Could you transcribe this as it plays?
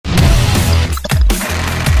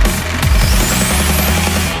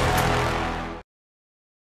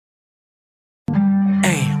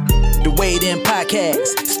Weighed In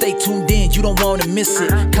Podcast. Stay tuned in, you don't want to miss it.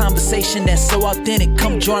 Conversation that's so authentic.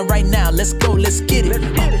 Come join right now. Let's go, let's get it.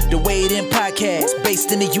 The Weighed In Podcast,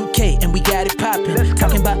 based in the UK, and we got it popping.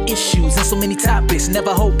 Talking about issues and so many topics.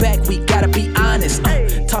 Never hold back, we gotta be honest.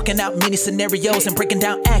 Talking out many scenarios and breaking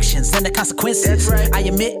down actions and the consequences. I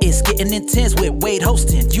admit it's getting intense with Wade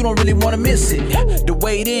hosting. You don't really want to miss it. The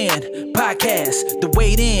Weighed In Podcast. The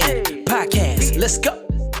Weighed In Podcast. Let's go.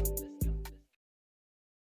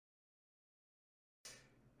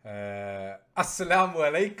 Assalamu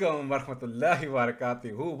alaikum wa rahmatullahi wa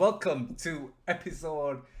barakatuhu. Welcome to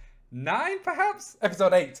episode 9, perhaps?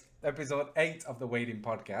 Episode 8 of the Weighed In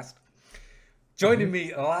Podcast. Joining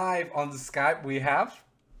me live on Skype, we have...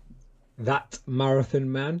 That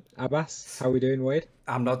marathon man, Abbas. How we doing, Wade?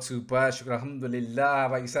 I'm not too bad, shukr, alhamdulillah. How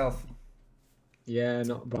about yourself? Yeah,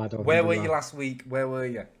 not bad. Where were you last week? Where were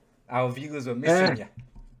you? Our viewers were missing you.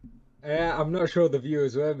 I'm not sure the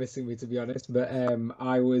viewers were missing me, to be honest, but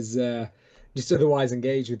I was just otherwise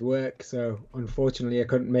engaged with work, so unfortunately I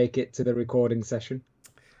couldn't make it to the recording session.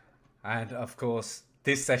 And of course,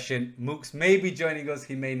 this session, Mooks may be joining us,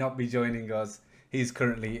 he may not be joining us. He's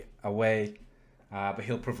currently away, but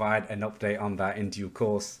he'll provide an update on that in due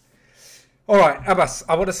course. All right, Abbas,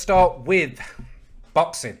 I want to start with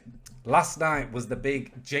boxing. Last night was the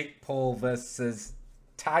big Jake Paul versus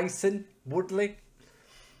Tyron Woodley.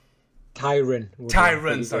 Tyron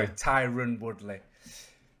Woodley.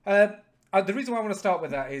 The reason why I want to start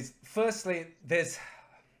with that is, firstly, there's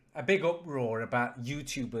a big uproar about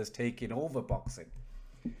YouTubers taking over boxing.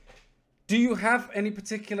 Do you have any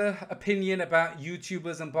particular opinion about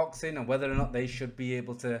YouTubers and boxing and whether or not they should be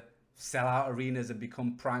able to sell out arenas and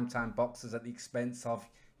become primetime boxers at the expense of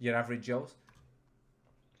your average Joes?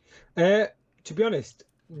 To be honest,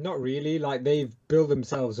 not really. Like, they've built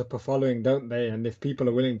themselves up a following, don't they? And if people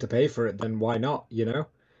are willing to pay for it, then why not, you know?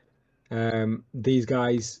 These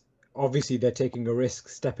guys, obviously they're taking a risk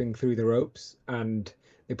stepping through the ropes, and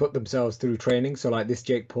they put themselves through training. So like this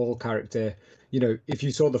Jake Paul character, you know, if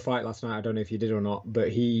you saw the fight last night, I don't know if you did or not, but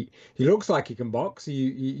he looks like he can box.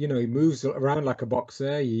 You know, he moves around like a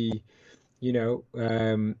boxer. He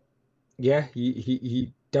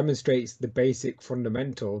demonstrates the basic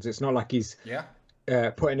fundamentals. It's not like he's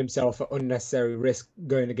putting himself at unnecessary risk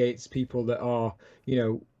going against people that are, you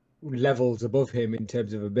know, levels above him in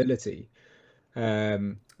terms of ability.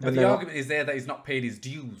 But the argument is there that he's not paid his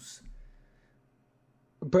dues.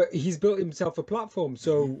 But he's built himself a platform,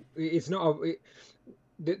 so it's not.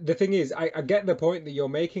 The thing is, I get the point that you're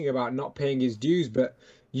making about not paying his dues, but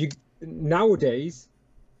nowadays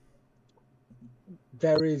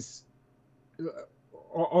there is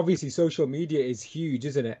obviously social media is huge,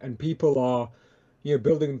 isn't it? And people are, you know,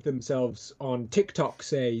 building themselves on TikTok,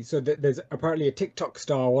 say. So there's apparently a TikTok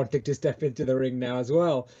star wanting to step into the ring now as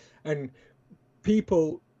well. And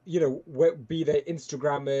people, you know, be they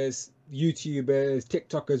Instagrammers, YouTubers,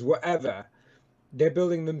 TikTokers, whatever, they're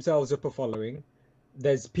building themselves up a following.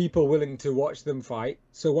 There's people willing to watch them fight.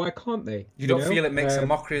 So why can't they? You don't feel it makes a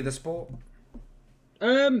mockery of the sport?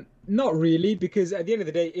 Not really, because at the end of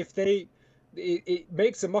the day, it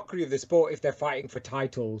makes a mockery of the sport if they're fighting for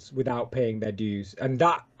titles without paying their dues. And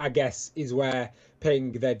that, I guess, is where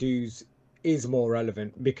paying their dues is more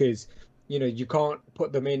relevant, because, you know, you can't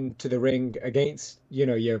put them into the ring against, you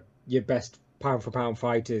know, your best pound for pound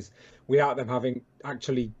fighters without them having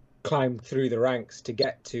actually climbed through the ranks to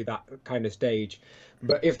get to that kind of stage.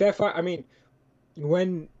 But if they're I mean,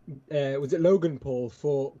 when was it Logan Paul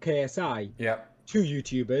for KSI? Yeah. 2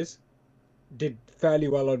 YouTubers did fairly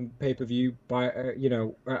well on pay-per-view by you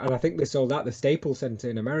know, and I think they sold out the Staples Center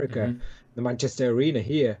in America, the Manchester Arena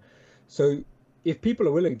here. So if people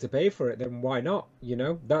are willing to pay for it, then why not? You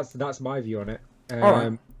know, that's my view on it.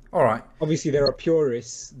 All right. Obviously, there are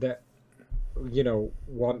purists that, you know,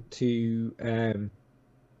 want to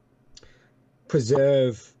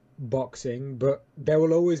preserve boxing, but there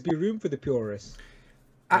will always be room for the purists.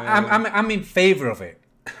 I'm in favor of it.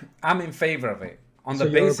 I'm in favor of it on the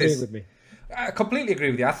basis. You're agreeing with me? I completely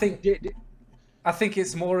agree with you. I think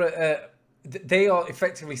it's more they are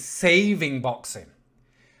effectively saving boxing.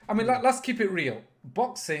 I mean, let's keep it real.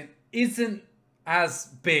 Boxing isn't as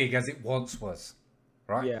big as it once was,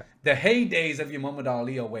 right? Yeah. The heydays of your Muhammad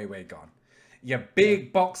Ali are way gone. Your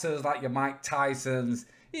big boxers like your Mike Tysons,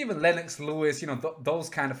 even Lennox Lewis, you know, those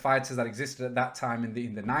kind of fighters that existed at that time in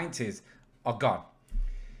the 90s are gone.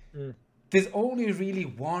 There's only really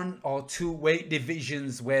 1 or 2 weight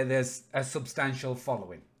divisions where there's a substantial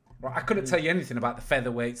following. Right? I couldn't tell you anything about the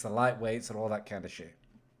featherweights, the lightweights, and all that kind of shit.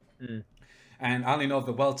 And I only know of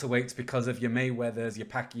the welterweights because of your Mayweathers, your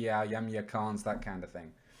Pacquiao, your Amir Khans, that kind of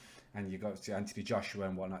thing. and you got to Anthony Joshua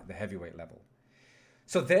and whatnot at the heavyweight level.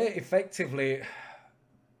 So they're effectively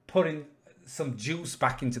putting some juice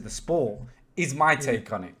back into the sport, is my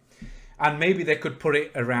take on it. And maybe they could put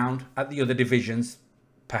it around at the other divisions,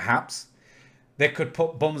 perhaps. They could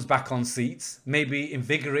put bums back on seats, maybe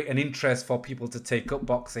invigorate an interest for people to take up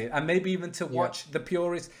boxing, and maybe even to watch the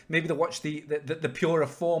purest, maybe to watch the purer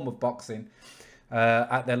form of boxing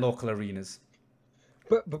at their local arenas.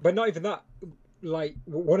 But not even that. Like,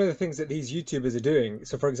 one of the things that these YouTubers are doing,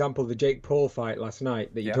 so for example, the Jake Paul fight last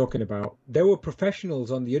night that you're talking about, there were professionals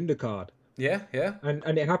on the undercard. Yeah.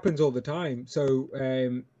 And it happens all the time. So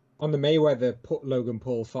on the Mayweather Logan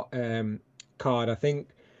Paul card, I think,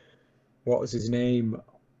 what was his name?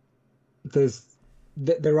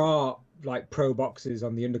 There are like pro boxers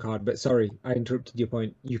on the undercard, but sorry, I interrupted your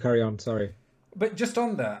point. You carry on, sorry. But just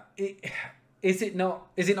on that, is it not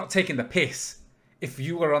taking the piss if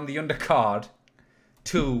you were on the undercard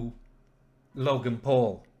to Logan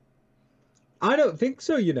Paul? I don't think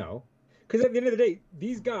so, you know, because at the end of the day,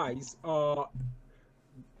 these guys are,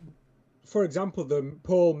 for example, the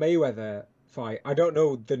Paul Mayweather fight, I don't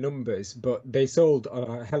know the numbers, but they sold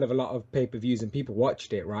a hell of a lot of pay-per-views and people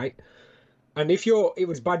watched it, right? And it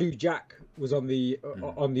was Badu Jack was on the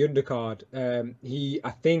undercard. He, I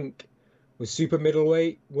think, was super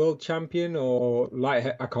middleweight world champion or light,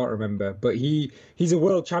 I can't remember, but he's a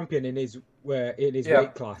world champion in his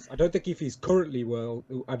weight class. I don't know if he's currently world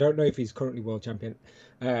champion,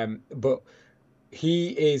 but he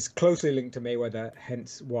is closely linked to Mayweather,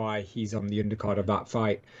 hence why he's on the undercard of that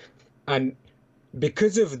fight. And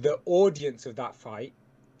because of the audience of that fight,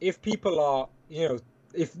 if people are, you know,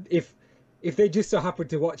 if they just so happen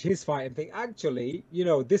to watch his fight and think, actually, you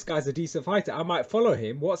know, this guy's a decent fighter, I might follow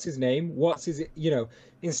him. What's his name? What's his, you know,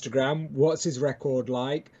 Instagram? What's his record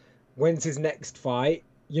like? When's his next fight?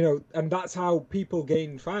 You know, and that's how people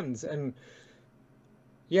gain fans. And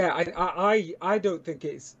yeah, I don't think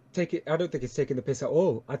it's taking the piss at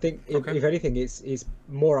all. I think if anything, it's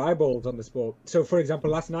more eyeballs on the sport. So for example,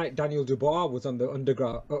 last night Daniel Dubois was on the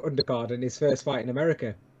undercard in his first fight in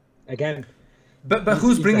America. Again. But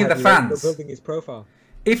who's bringing the fans? Building his profile.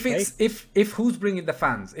 If who's bringing the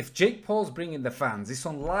fans? If Jake Paul's bringing the fans, it's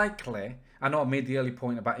unlikely. I know I made the early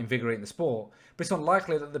point about invigorating the sport, but it's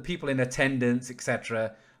unlikely that the people in attendance,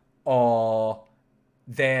 etc., are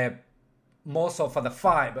there more so for the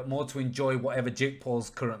fight, but more to enjoy whatever Jake Paul's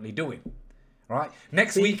currently doing. Right?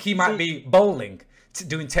 Next week he might be bowling,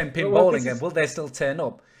 doing 10-pin bowling, and will they still turn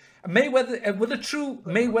up? Mayweather, will a true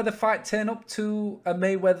Mayweather fight turn up to a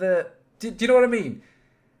Mayweather? Do you know what I mean?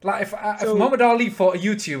 Like if Muhammad Ali fought a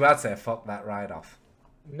YouTuber, I'd say fuck that right off.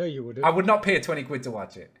 No, you wouldn't. I would not pay 20 quid to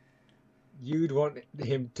watch it. You'd want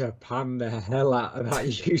him to pan the hell out of that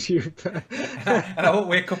YouTuber. And I won't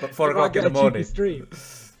wake up at 4 o'clock in the morning. Stream.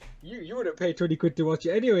 You wouldn't pay 20 quid to watch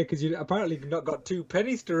it anyway because you apparently not got 2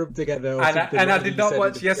 pennies to rub together. Or and I did not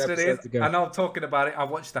watch yesterday. I know I'm talking about it. I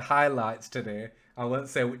watched the highlights today. I won't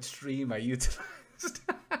say which stream I utilised.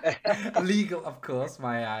 Legal, of course,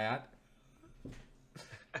 my eye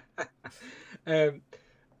ad.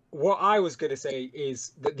 What I was going to say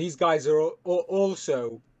is that these guys are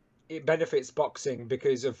also, it benefits boxing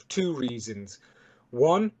because of 2 reasons.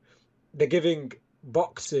 One, they're giving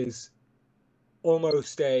boxers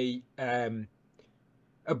almost a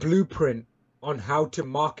blueprint on how to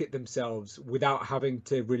market themselves without having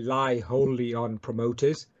to rely wholly on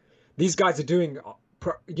promoters. These guys are doing,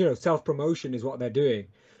 you know, self-promotion is what they're doing.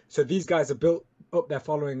 So these guys have built up their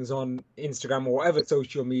followings on Instagram or whatever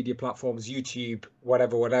social media platforms, YouTube,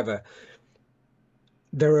 whatever.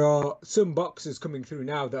 There are some boxers coming through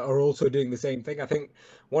now that are also doing the same thing. I think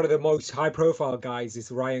one of the most high-profile guys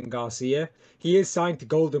is Ryan Garcia. He is signed to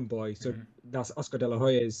Golden Boy, so that's Oscar De La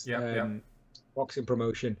Hoya's boxing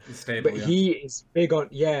promotion. Stable, but he is big on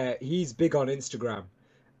he's big on Instagram.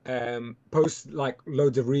 Posts like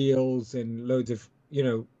loads of reels and loads of, you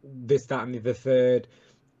know, this, that, and the third.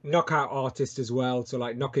 Knockout artist as well, so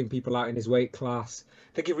like knocking people out in his weight class.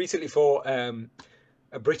 I think he recently fought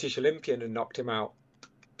a British Olympian and knocked him out.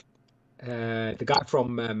 The guy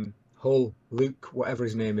from Hull, Luke, whatever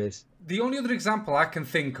his name is. The only other example I can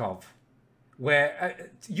think of where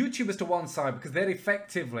YouTubers to one side, because they're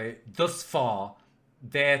effectively, thus far,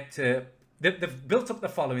 they've built up the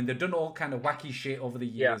following. They've done all kind of wacky shit over the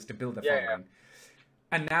years to build the following. Yeah.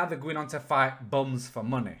 And now they're going on to fight bums for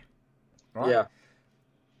money. Right? Yeah.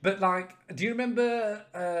 But like, do you remember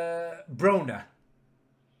Broner?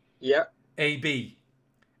 Yeah. AB.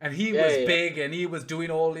 And he was big and he was doing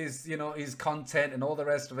all his, you know, his content and all the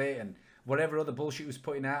rest of it and whatever other bullshit he was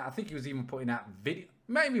putting out. I think he was even putting out video.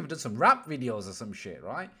 Maybe even done some rap videos or some shit,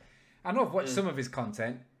 right? I know I've watched some of his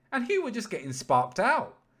content and he was just getting sparked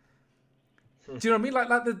out. Do you know what I mean?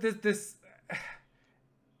 Like there's this.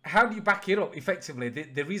 How do you back it up effectively?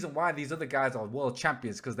 The reason why these other guys are world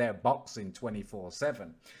champions because they're boxing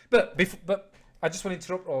 24/7. But I just want to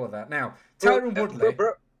interrupt all of that. Now, Tyron Woodley.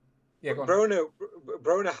 Yeah, go on.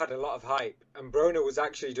 Broner had a lot of hype, and Broner was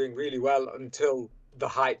actually doing really well until the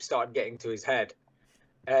hype started getting to his head.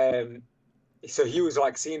 So he was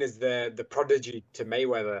like seen as the prodigy to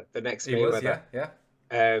Mayweather, the next Mayweather.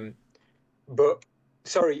 Yeah. But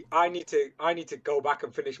sorry, I need to go back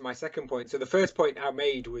and finish my second point. So the first point I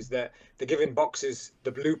made was that they're giving boxers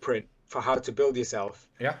the blueprint for how to build yourself.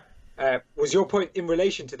 Yeah. Was your point in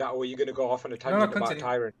relation to that, or were you going to go off on a tangent about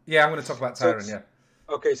Tyron? Yeah, I'm going to talk about Tyron. Yeah.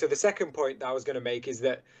 Okay, so the second point that I was going to make is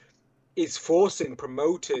that it's forcing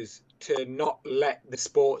promoters to not let the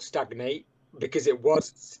sport stagnate, because it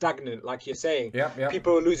was stagnant, like you're saying. Yeah.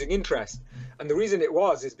 People are losing interest. And the reason it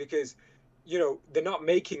was is because, they're not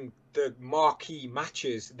making the marquee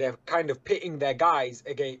matches. They're kind of pitting their guys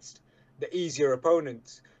against the easier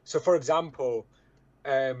opponents. So, for example,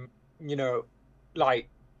 like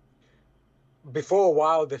before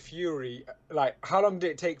Wilder Fury, like how long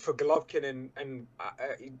did it take for Golovkin and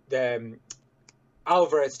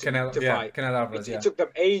Alvarez to fight? Canelo Alvarez, it took them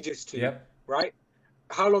ages to, right?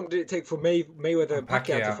 How long did it take for Mayweather and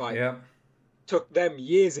Pacquiao to fight? Yeah. Took them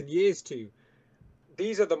years and years to.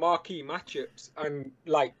 These are the marquee matchups, and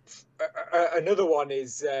like another one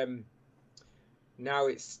is now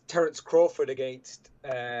it's Terence Crawford against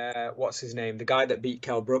what's his name, the guy that beat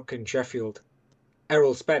Kell Brook in Sheffield,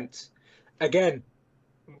 Errol Spence. Again,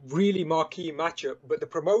 really marquee matchup, but the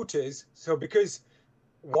promoters, so because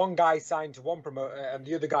one guy signed to one promoter and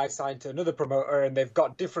the other guy signed to another promoter, and they've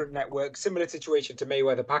got different networks, similar situation to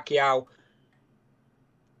Mayweather Pacquiao,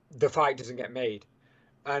 the fight doesn't get made.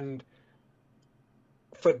 And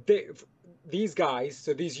for these guys,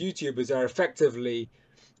 so these YouTubers are effectively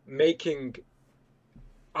making,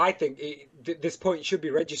 I think this point should be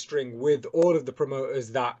registering with all of the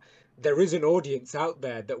promoters that there is an audience out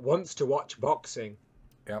there that wants to watch boxing.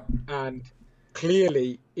 Yeah. And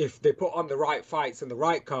clearly, if they put on the right fights and the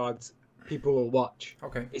right cards, people will watch.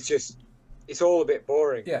 Okay. It's all a bit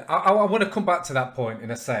boring. Yeah, I want to come back to that point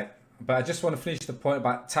in a sec, but I just want to finish the point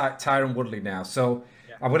about Tyron Woodley now. So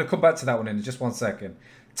I'm going to come back to that one in just 1 second.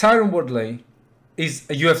 Tyron Woodley is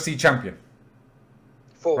a UFC champion.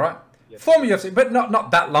 Right? Yes. Former UFC, but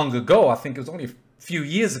not that long ago. I think it was only a few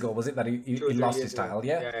years ago, was it, that he lost his title?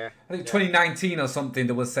 Yeah. I think 2019 or something,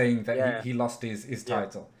 they were saying that he lost his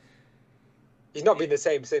title. He's not been the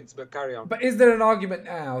same since, but carry on. But is there an argument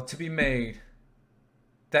now to be made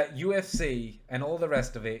that UFC and all the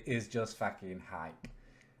rest of it is just fucking hype?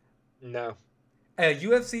 No. A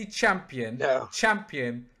UFC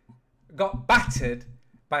champion got battered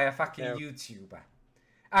by a fucking YouTuber.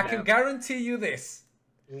 I can guarantee you this.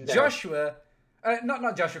 No. Joshua,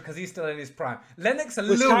 not Joshua because he's still in his prime. Lennox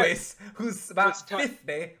Lewis, who's about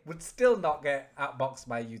 50, would still not get outboxed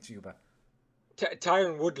by a YouTuber.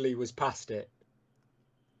 Tyron Woodley was past it.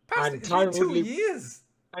 Past 2 years.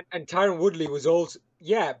 And Tyron Woodley was also...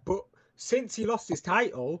 Yeah, but since he lost his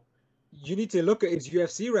title, you need to look at his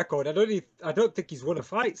UFC record. I don't think he's won a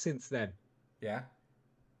fight since then. Yeah.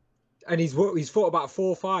 And he's fought about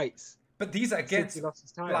 4 fights. But these are against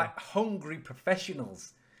like hungry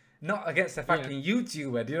professionals, not against a fucking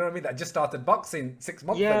YouTuber. Do you know what I mean? That just started boxing 6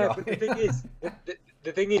 months ago. Yeah, but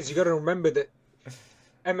the thing is, you got to remember that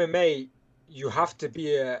MMA, you have to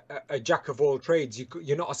be a jack of all trades.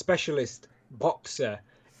 You're not a specialist boxer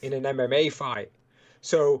in an MMA fight.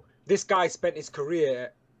 So this guy spent his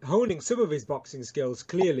career honing some of his boxing skills,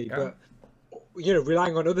 clearly, but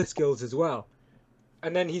relying on other skills as well.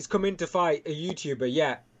 And then he's come in to fight a YouTuber.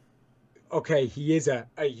 Yeah, okay, he is a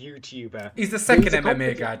YouTuber. He's the second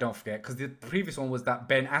MMA guy, don't forget, because the previous one was that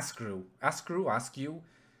Ben Askren.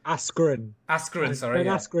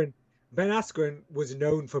 Sorry, Ben Askren was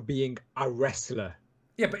known for being a wrestler.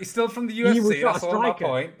 Yeah, but he's still from the UFC. That's all my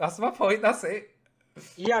point. That's my point. That's it.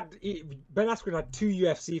 Ben Askren had 2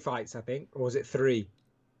 UFC fights, I think, or was it 3?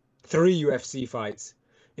 3 UFC fights.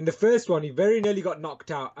 In the first one, he very nearly got knocked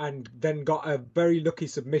out and then got a very lucky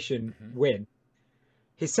submission win.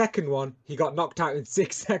 His second one, he got knocked out in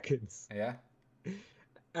 6 seconds. Yeah.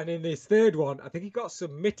 And in his third one, I think he got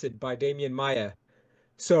submitted by Damian Maia.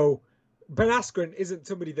 So Ben Askren isn't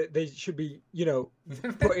somebody that they should be,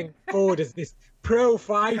 putting forward as this pro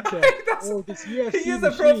fighter or this UFC. He is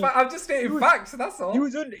a pro fighter. I'm just stating facts. That's all.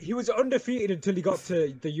 He was undefeated until he got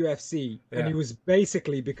to the UFC, and he was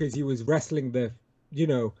basically because he was wrestling the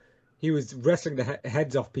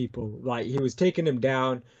heads off people. Like he was taking them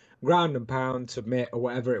down, ground and pound, submit, or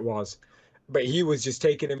whatever it was. but he was just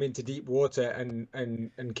taking them into deep water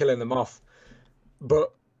and killing them off.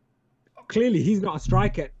 But clearly, he's not a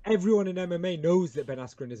striker. Everyone in MMA knows that Ben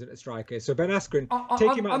Askren isn't a striker. So Ben Askren,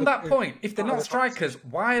 take him out on that point. If they're not strikers,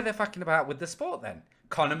 why are they fucking about with the sport then?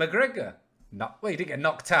 Conor McGregor, well, he didn't get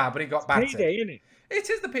knocked out, but he got battered. Payday, isn't it? It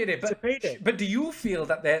is the payday, It's a payday. but do you feel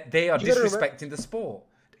that they are disrespecting the sport?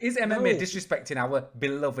 Is MMA disrespecting our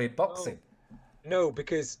beloved boxing? No,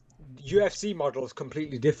 because UFC model is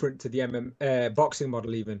completely different to the boxing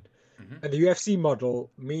model even. And the UFC model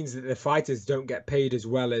means that the fighters don't get paid as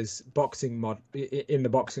well as in the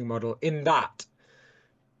boxing model. In that,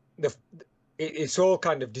 it's all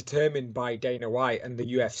kind of determined by Dana White and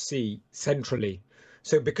the UFC centrally.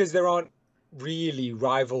 So because there aren't really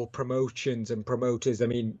rival promotions and promoters, I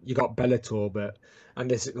mean, you got Bellator, and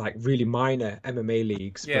there's like really minor MMA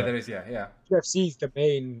leagues. Yeah, there is. Yeah. UFC is the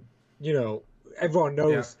main. Everyone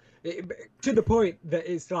knows. Yeah. To the point that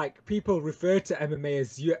it's like people refer to MMA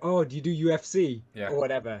as do you do UFC or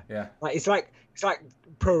whatever? Yeah. Like it's like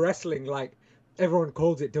pro wrestling. Like everyone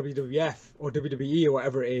calls it WWF or WWE or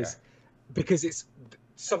whatever it is, because it's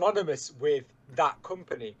synonymous with that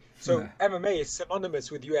company. So MMA is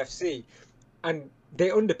synonymous with UFC, and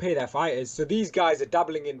they underpay their fighters. So these guys are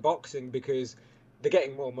dabbling in boxing because they're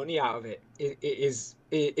getting more money out of it. It is,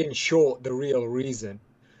 in short, the real reason.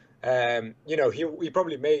 He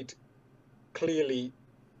probably made clearly,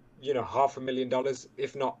 $500,000,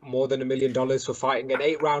 if not more than $1 million for fighting an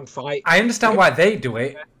 8-round fight. I understand why they do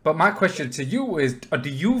it, but my question to you is,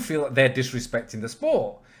 do you feel that they're disrespecting the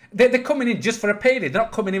sport? They're coming in just for a payday. They're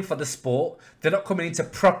not coming in for the sport. They're not coming in to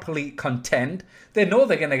properly contend. They know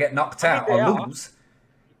they're going to get knocked out or lose.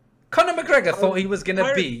 Conor McGregor thought he was going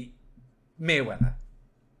to beat Mayweather.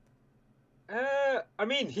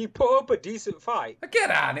 He put up a decent fight.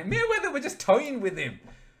 Get on it. Mayweather were just toying with him.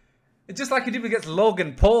 It's just like he did against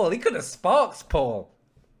Logan Paul. He could have sparked Paul.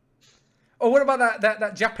 Or what about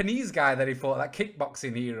that Japanese guy that he fought, that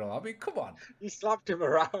kickboxing hero? I mean, come on. He slapped him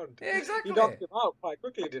around. Yeah, exactly. He knocked him out quite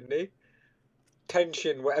quickly, didn't he?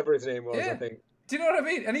 Tenshin, whatever his name was, I think. Do you know what I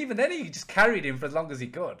mean? And even then, he just carried him for as long as he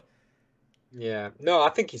could. Yeah. No, I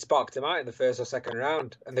think he sparked him out in the first or second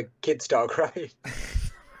round, and the kid started crying.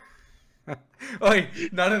 Oi,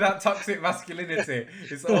 none of that toxic masculinity.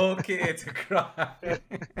 It's okay to cry.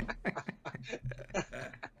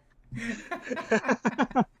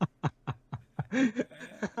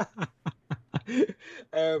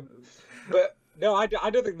 But no, I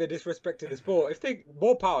don't think they're disrespecting the sport. If they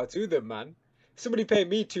more power to them, man. If somebody paid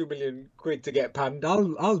me £2 million to get panned,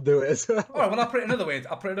 I'll do it as well. All right, well, I'll put it another way.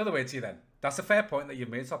 I'll put it another way to you then. That's a fair point that you've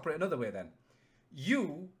made. So I'll put it another way then.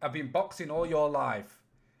 You have been boxing all your life.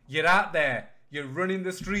 You're out there. You're running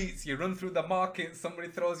the streets. You run through the market. Somebody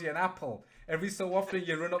throws you an apple. Every so often,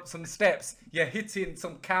 you run up some steps. You're hitting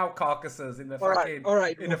some cow carcasses in the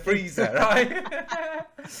in the freezer, right?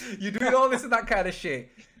 You're doing all this and that kind of shit.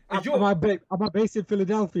 Am I based in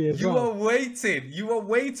Philadelphia as well? You are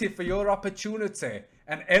waiting for your opportunity.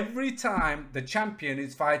 And every time the champion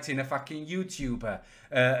is fighting a fucking YouTuber,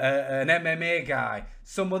 an MMA guy,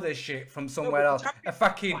 some other shit from somewhere else, a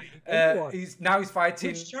fucking he's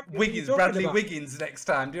fighting Wiggins, Bradley Wiggins next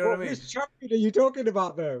time. Do you know what I mean? Which champion are you talking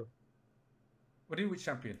about though? What do you mean, which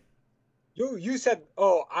champion? You said,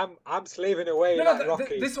 I'm slaving away.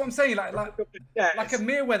 This is what I'm saying. Like a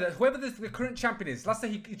Mayweather, whoever the current champion is. Let's say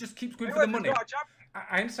he just keeps going for the money.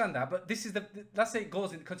 I understand that, but this is let's say it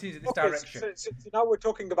continues in this direction. So now we're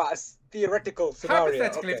talking about a theoretical scenario.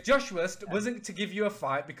 Hypothetically, if Joshua wasn't to give you a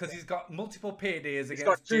fight because he's got multiple paydays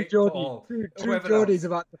against Jake Paul, Jordy's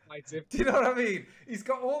about to fight him. Do you know what I mean? He's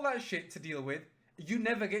got all that shit to deal with. You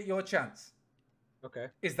never get your chance. Okay.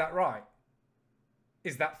 Is that right?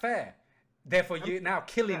 Is that fair? Therefore, you're now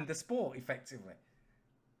killing the sport effectively.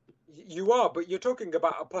 You are, but you're talking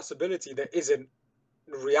about a possibility that isn't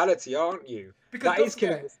reality, aren't you? Because that is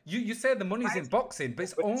killing. You said the money's in boxing, but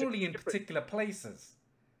it's only in particular places.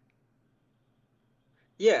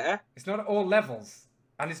 Yeah. It's not at all levels.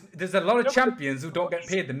 And there's a lot of champions who don't get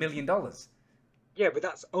paid the $1 million. Yeah, but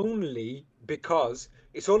that's only because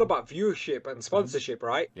it's all about viewership and sponsorship,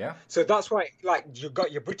 right? Yeah. So that's why, like, you've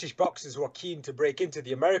got your British boxers who are keen to break into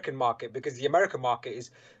the American market because the American market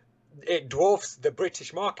it dwarfs the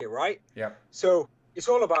British market, right? Yeah. So it's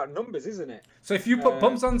all about numbers, isn't it? So if you put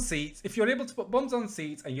bums on seats, if you're able to put bums on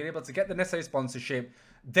seats and you're able to get the necessary sponsorship,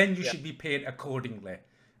 then you should be paid accordingly.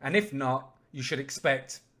 And if not, you should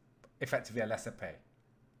expect effectively a lesser pay.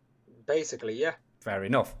 Basically, yeah. Fair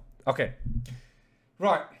enough. Okay.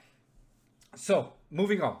 Right. So,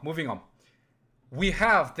 moving on. We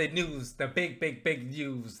have the news, the big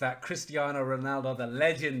news that Cristiano Ronaldo, the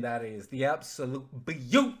legend that is, the absolute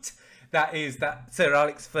beaut, that Sir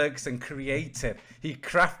Alex Ferguson created. He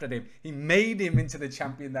crafted him. He made him into the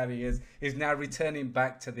champion that he is. He's now returning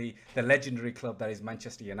back to the legendary club that is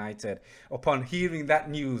Manchester United. Upon hearing that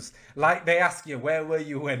news, like they ask you, where were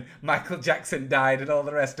you when Michael Jackson died and all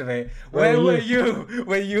the rest of it? Where were you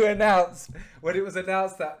when it was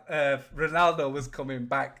announced that Ronaldo was coming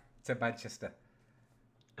back to Manchester?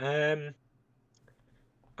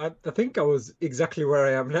 I think I was exactly where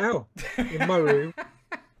I am now, in my room,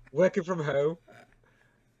 working from home.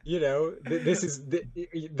 You know, this is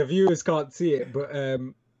the viewers can't see it, but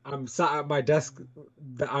I'm sat at my desk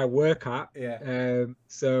that I work at. Yeah.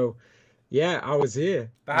 So, yeah, I was here.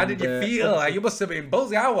 But how did you feel? You must have been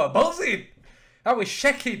buzzing. I was buzzing. I was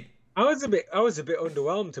shaking. I was a bit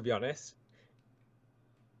underwhelmed, to be honest.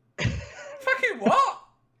 Fucking what?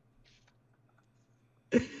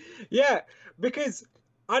 Yeah, because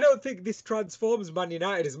I don't think this transforms Man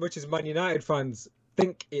United as much as Man United fans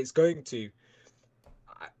think it's going to.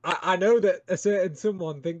 I know that a certain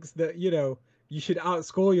someone thinks that, you know, you should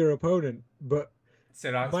outscore your opponent, but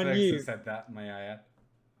Sir Alex Ferguson said that, may I add.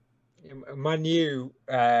 Man U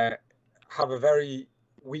have a very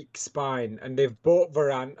weak spine, and they've bought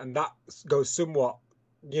Varane, and that goes somewhat,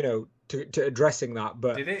 you know, to addressing that.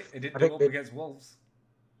 But did it go up against Wolves?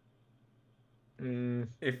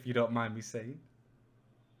 If you don't mind me saying.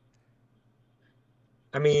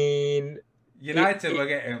 I mean, United were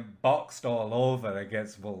getting boxed all over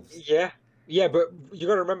against Wolves. Yeah, but you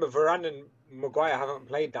got to remember, Varane and Maguire haven't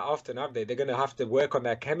played that often, have they? They're going to have to work on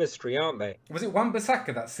their chemistry, aren't they? Was it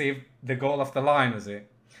Wan-Bissaka that saved the goal off the line, was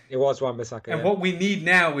it? It was Wan-Bissaka. And what we need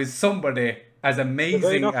now is somebody as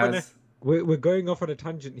amazing as... We're going off on a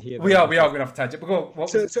tangent here. We are going off a tangent. But go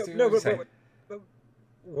on,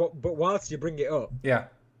 but whilst you bring it up... Yeah,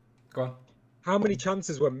 go on. How many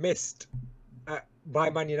chances were missed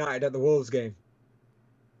by Man United at the Wolves game?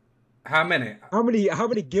 How many? How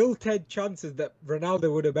many gilt-edged chances that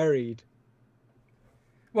Ronaldo would have buried?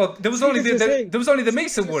 Well, there was only the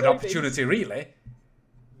Mason Wood opportunity, really.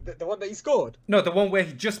 The one that he scored? No, the one where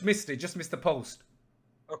he just missed it, just missed the post.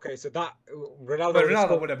 Okay, so that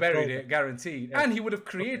Ronaldo would have buried it, guaranteed, yeah. And he would have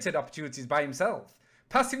created opportunities by himself,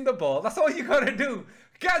 passing the ball. That's all you gotta do.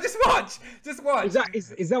 Just watch.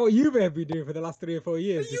 Is that what Juve have been doing for the last 3 or 4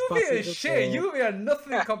 years? Juve is shit. Juve are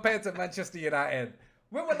nothing compared to Manchester United.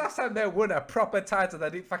 When was the last time they won a proper title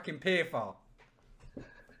they didn't fucking pay for?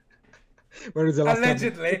 When was the last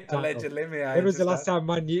allegedly, may I? When was the last time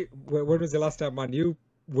Man U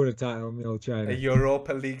won a title, Mil China? A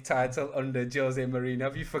Europa League title under Jose Mourinho.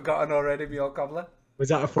 Have you forgotten already, Mil Cobbler? Was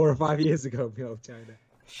that 4 or 5 years ago, Mil China?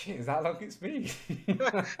 Shit, is that long it's been?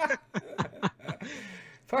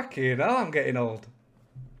 Fucking hell, I'm getting old.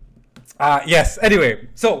 Yes, anyway,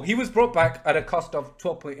 so he was brought back at a cost of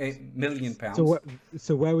 £12.8 million.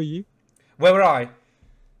 So where were you? Where were I?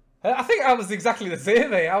 I think I was exactly the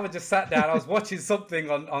same. I was just sat down. I was watching something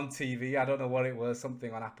on TV. I don't know what it was.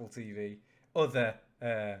 Something on Apple TV. Other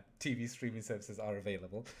TV streaming services are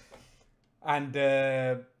available. And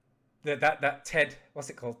that Ted, what's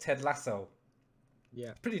it called? Ted Lasso.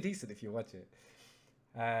 Yeah. Pretty decent if you watch it.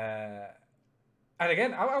 And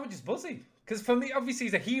again, I was just buzzing. Because for me, obviously,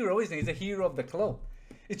 he's a hero, isn't he? He's a hero of the club.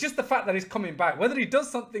 It's just the fact that he's coming back. Whether he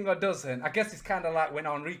does something or doesn't, I guess it's kind of like when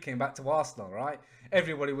Henry came back to Arsenal, right?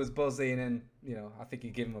 Everybody was buzzing and, you know, I think he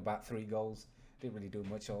gave him about 3 goals. Didn't really do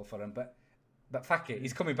much all for him. But fuck it,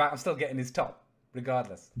 he's coming back. I'm still getting his top,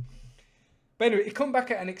 regardless. But anyway, he come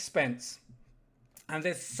back at an expense. And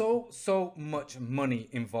there's so much money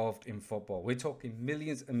involved in football. We're talking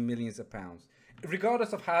millions and millions of pounds.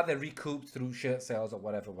 Regardless of how they're recouped through shirt sales or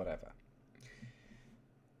whatever.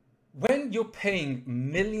 When you're paying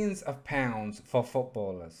millions of pounds for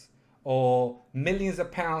footballers or millions of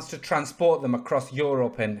pounds to transport them across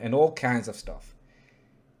Europe and all kinds of stuff,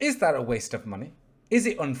 is that a waste of money? Is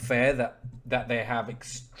it unfair that they have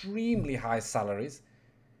extremely high salaries?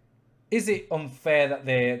 Is it unfair that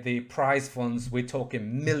the prize funds, we're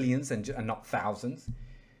talking millions and not thousands?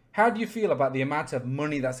 How do you feel about the amount of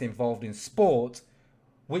money that's involved in sport,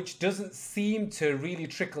 which doesn't seem to really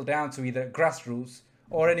trickle down to either grassroots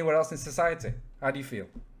or anywhere else in society? How do you feel?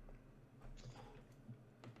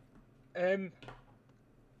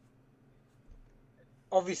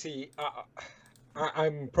 Obviously,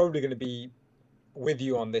 I'm probably going to be with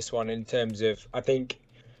you on this one in terms of, I think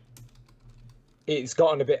it's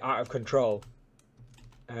gotten a bit out of control.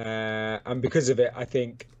 And because of it, I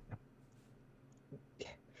think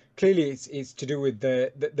clearly it's to do with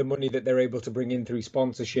the money that they're able to bring in through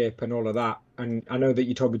sponsorship and all of that. And I know that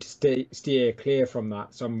you told me to steer clear from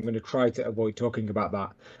that, so I'm going to try to avoid talking about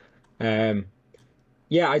that.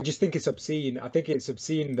 Yeah, I just think it's obscene. I think it's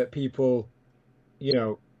obscene that people, you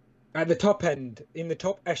know, at the top end, in the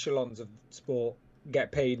top echelons of sport,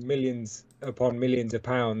 get paid millions upon millions of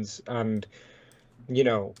pounds, and you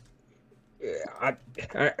know, I,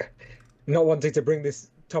 I not wanting to bring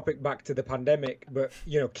this topic back to the pandemic, but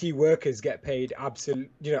key workers get paid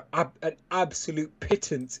absolute, an absolute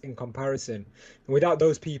pittance in comparison. And without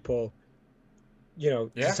those people, Yeah.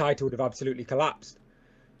 society would have absolutely collapsed.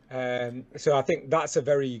 So I think that's a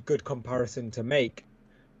very good comparison to make.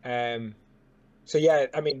 So yeah,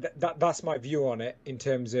 I mean that's my view on it in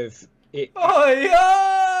terms of it. Oi,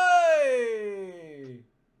 oi!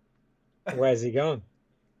 Where's he gone?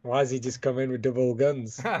 Why has he just come in with double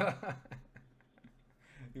guns?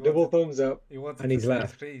 Double thumbs up, and he's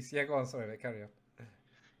left. Please. Yeah, go on. Sorry, mate, carry on.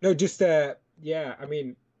 No, just yeah. I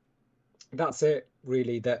mean, that's it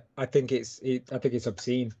really. That I think it's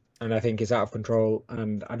obscene, and I think it's out of control,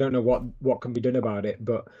 and I don't know what can be done about it.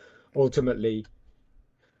 But ultimately,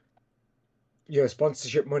 your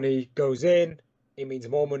sponsorship money goes in. It means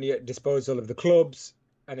more money at disposal of the clubs,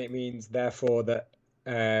 and it means therefore that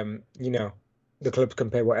the clubs can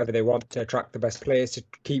pay whatever they want to attract the best players to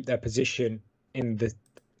keep their position in the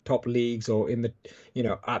top leagues or in the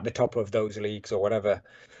at the top of those leagues or whatever.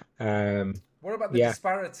 What about the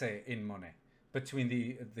disparity in money between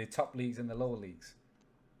the top leagues and the lower leagues?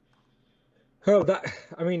 Well,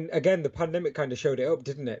 I mean, again, the pandemic kind of showed it up,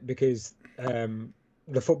 didn't it? Because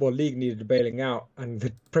the Football League needed bailing out, and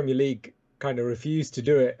the Premier League kind of refused to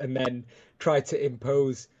do it, and then tried to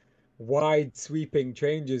impose wide sweeping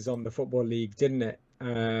changes on the Football League, didn't it?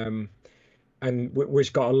 And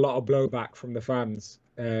which got a lot of blowback from the fans.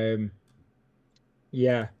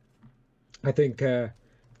 Yeah, I think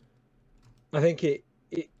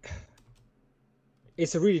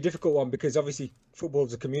it's a really difficult one because obviously football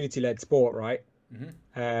is a community-led sport, right?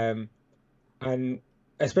 Mm-hmm. And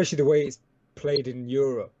especially the way it's played in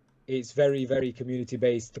Europe, it's very, very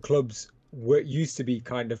community-based. The clubs used to be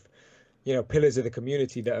kind of, pillars of the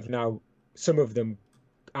community that have now, some of them,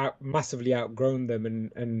 massively outgrown them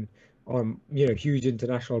and huge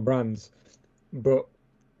international brands. But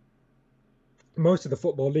most of the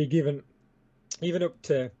Football League, even up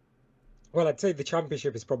to, well, I'd say the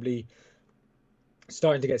Championship is probably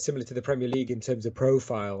starting to get similar to the Premier League in terms of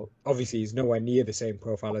profile. Obviously, it's nowhere near the same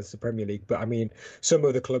profile as the Premier League, but I mean, some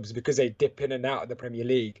of the clubs, because they dip in and out of the Premier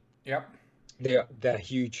League, yep, they're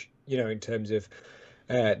huge, in terms of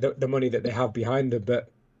the money that they have behind them. But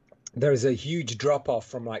there is a huge drop off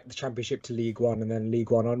from like the Championship to League One and then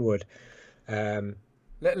League One onward. Let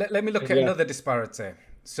me look at another disparity.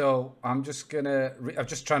 So I'm just trying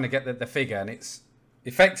to get the figure, and it's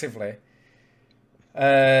effectively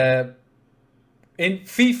in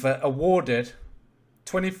FIFA awarded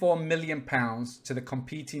 £24 million to the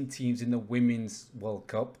competing teams in the Women's World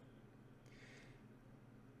Cup.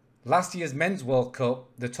 Last year's Men's World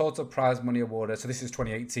Cup, the total prize money awarded, so this is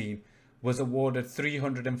 2018, was awarded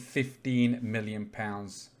 £315 million,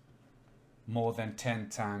 more than 10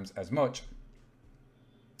 times as much.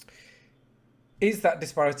 Is that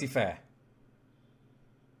disparity fair?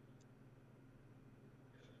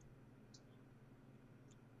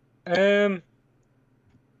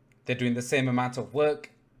 They're doing the same amount of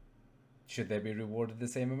work. Should they be rewarded the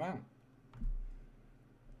same amount?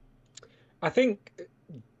 I think,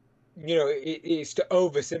 it's to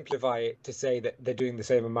oversimplify it to say that they're doing the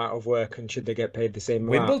same amount of work and should they get paid the same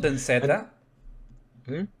amount. Wimbledon said that.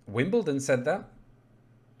 Wimbledon said that.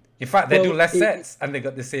 In fact, they do less sets and they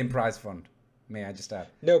got the same prize fund. May I just add?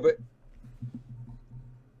 No, but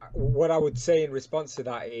what I would say in response to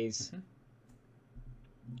that is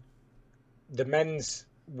the Men's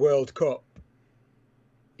World Cup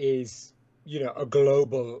is, a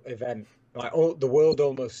global event. Like the world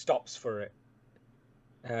almost stops for it,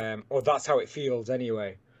 or that's how it feels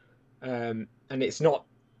anyway. And it's not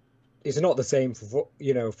the same for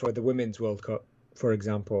for the Women's World Cup, for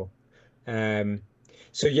example.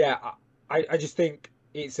 So yeah, I just think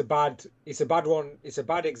it's a bad one. It's a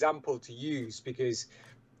bad example to use because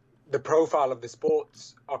the profile of the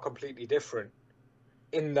sports are completely different.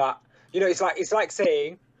 In that, it's like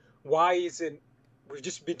saying, why isn't, we've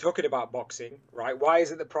just been talking about boxing, right? Why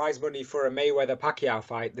isn't the prize money for a Mayweather-Pacquiao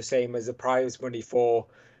fight the same as the prize money for,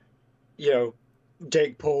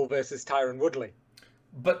 Jake Paul versus Tyron Woodley?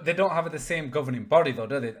 But they don't have the same governing body, though,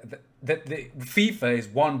 do they? The FIFA is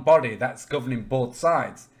one body that's governing both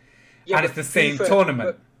sides, and it's the same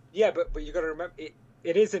tournament. But you got to remember, it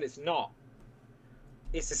is and it's not.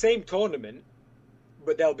 It's the same tournament,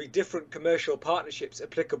 but there'll be different commercial partnerships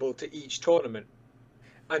applicable to each tournament,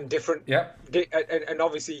 and different. Yeah. And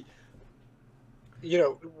obviously,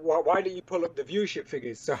 why don't you pull up the viewership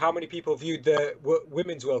figures? So how many people viewed the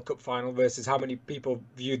Women's World Cup final versus how many people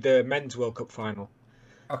viewed the Men's World Cup final?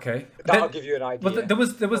 Okay. That'll give you an idea. But there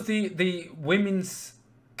was the women's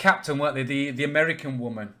captain, weren't they? The American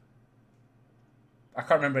woman. I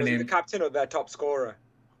can't remember her Was it name. the captain or their top scorer?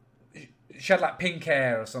 She had like pink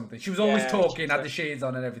hair or something. She was always Yeah, talking, she had was- the shades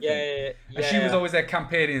on and everything. Yeah. And she was always there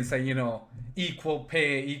campaigning, saying, equal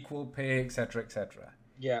pay, etc., etc.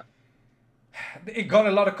 Yeah. It got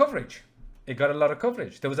a lot of coverage.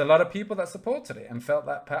 There was a lot of people that supported it and felt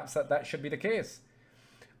that perhaps that should be the case.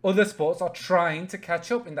 Other sports are trying to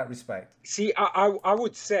catch up in that respect. See, I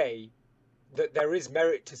would say that there is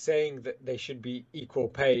merit to saying that they should be equal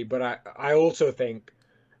pay, but I also think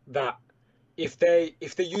that if they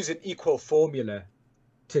use an equal formula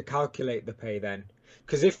to calculate the pay, then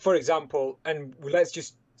because if, for example, and let's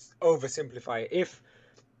just oversimplify it, if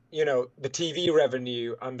the TV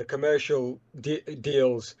revenue and the commercial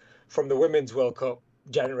deals from the Women's World Cup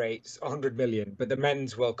generates 100 million, but the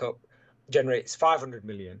Men's World Cup generates 500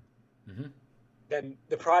 million, then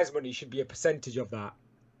the prize money should be a percentage of that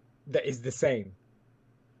is the same.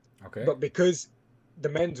 Okay. But because the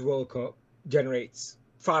Men's World Cup generates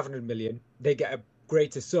 500 million, they get a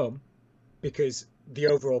greater sum because the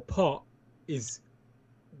overall pot is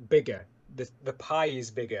bigger. The pie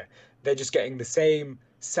is bigger. They're just getting the same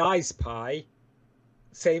size pie,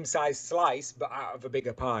 same size slice, but out of a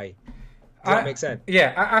bigger pie. Does that make sense?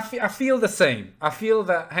 Yeah, I feel the same. I feel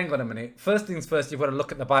that, hang on a minute. First things first, you've got to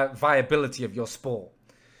look at the viability of your sport.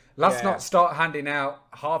 Let's not start handing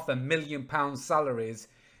out £500,000 salaries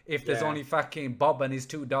if there's only fucking Bob and his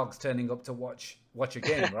 2 dogs turning up to watch a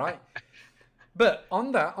game, right? But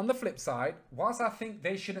on the flip side, whilst I think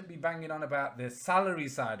they shouldn't be banging on about the salary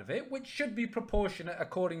side of it, which should be proportionate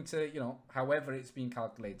according to, however it's being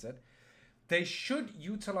calculated, they should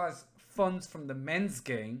utilize funds from the men's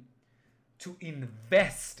game to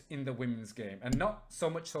invest in the women's game, and not so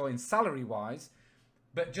much so in salary wise,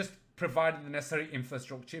 but just providing the necessary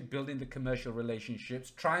infrastructure, building the commercial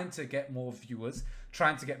relationships, trying to get more viewers,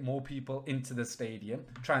 trying to get more people into the stadium,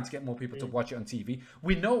 trying to get more people to watch it on TV.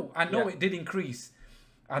 I know it did increase.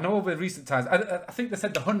 I know over recent times, I think they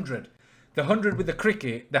said the 100 with the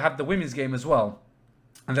cricket, they have the women's game as well.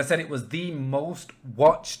 And they said it was the most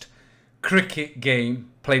watched cricket game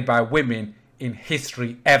played by women in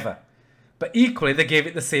history ever. But equally, they gave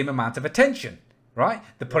it the same amount of attention, right?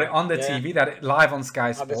 They put it on the TV, that it live on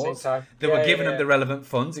Sky Sports. They were giving them the relevant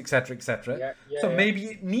funds, etc., etc. So maybe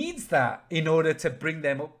it needs that in order to bring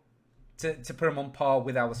them up, to put them on par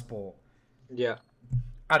with our sport. Yeah.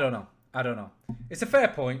 I don't know. It's a fair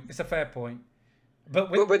point.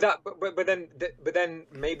 But then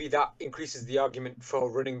maybe that increases the argument for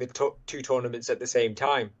running the 2 tournaments at the same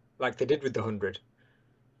time, like they did with the 100,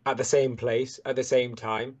 at the same place at the same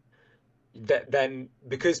time. Then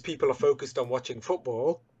because people are focused on watching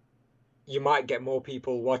football, you might get more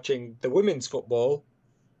people watching the women's football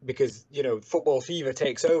because football fever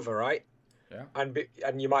takes over, right? Yeah. And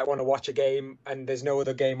you might want to watch a game and there's no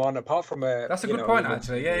other game on apart from a. That's a good point,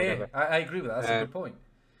 actually. Yeah. I agree with that. That's a good point.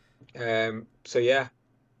 So yeah.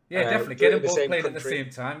 Yeah, definitely. Get them both played at the same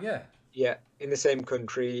time. Yeah. Yeah, in the same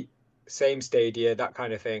country, same stadia, that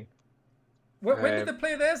kind of thing. When did they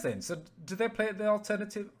play theirs then? So did they play the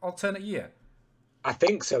alternate year? I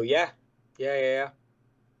think so. Yeah.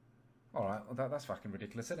 All right. Well, that's fucking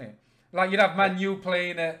ridiculous, isn't it? Like you'd have Man U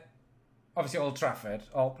playing at obviously Old Trafford,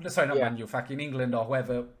 or sorry, not Man U, fucking England or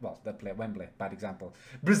whoever. Well, they play at Wembley. Bad example.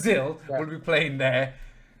 Brazil will be playing there,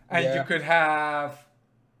 and you could have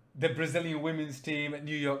the Brazilian women's team at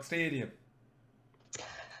New York Stadium.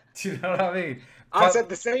 Do you know what I mean? I said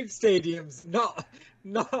the same stadiums, not.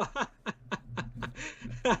 No,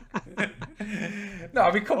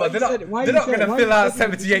 I mean, come on, they're not going to fill out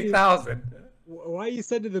 78,000. Why are you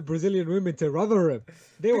sending the Brazilian women to Rotherham?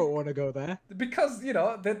 They won't want to go there. Because, we've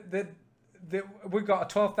got a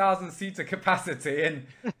 12,000 seater capacity and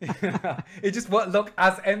it just won't look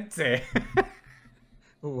as empty.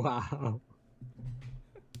 Wow.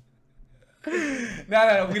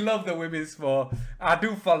 No, we love the women's sport. I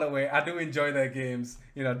do follow it. I do enjoy their games.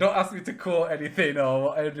 Don't ask me to quote anything or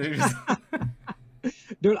whatever.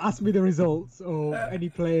 Don't ask me the results or any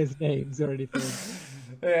players' names or anything.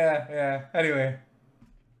 Yeah. Anyway.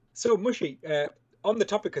 So, Mushy, on the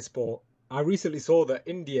topic of sport, I recently saw that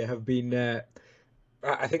India have been,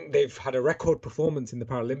 I think they've had a record performance in the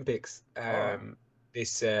Paralympics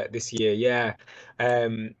this year. Yeah.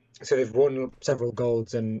 So they've won several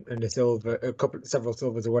golds and a silver, several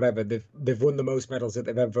silvers or whatever. They've won the most medals that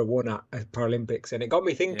they've ever won at Paralympics, and it got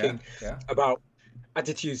me thinking about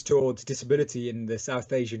attitudes towards disability in the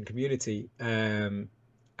South Asian community, and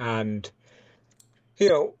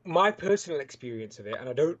my personal experience of it, and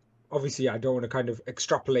I don't want to kind of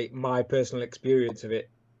extrapolate my personal experience of it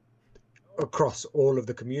across all of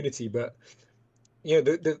the community, but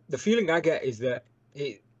the feeling I get is that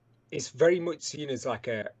it's very much seen as like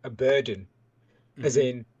a burden, as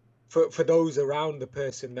in for those around the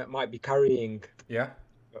person that might be carrying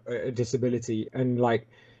a disability, and like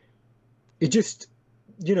it just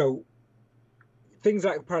things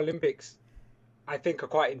like Paralympics I think are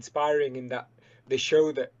quite inspiring in that they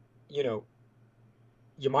show that you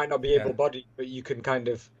might not be able-bodied, but you can kind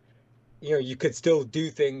of you could still do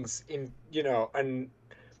things in and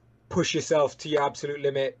push yourself to your absolute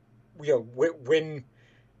limit, win,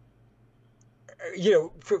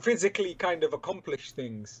 physically kind of accomplish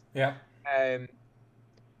things.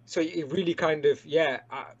 So it really kind of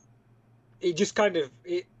it just kind of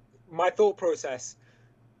my thought process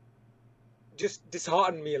just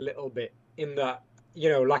disheartened me a little bit, in that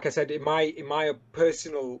like I said, in my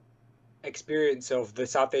personal experience of the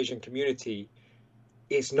South Asian community,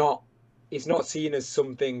 it's not seen as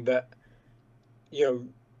something that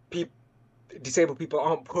disabled people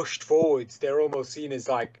aren't pushed forwards. They're almost seen as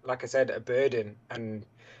like I said, a burden. And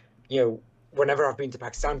whenever I've been to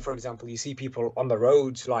Pakistan, for example, you see people on the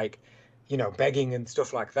roads like begging and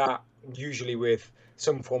stuff like that, usually with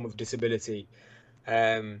some form of disability.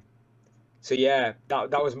 So yeah,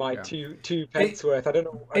 that was my two pence worth. I don't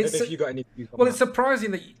know if you got any views on Well, that. it's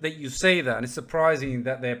surprising that you say that, and it's surprising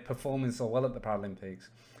that they're performing so well at the Paralympics,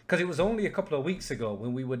 because it was only a couple of weeks ago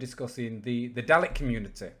when we were discussing the Dalit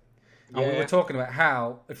community, and we were talking about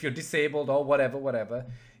how if you're disabled or whatever,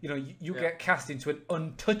 you get cast into an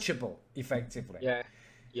untouchable, effectively.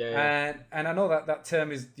 And I know that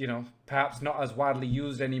term is perhaps not as widely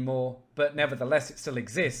used anymore, but nevertheless it still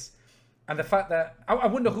exists. And the fact that I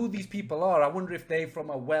wonder who these people are. I wonder if they're from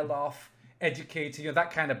a well-off, educated,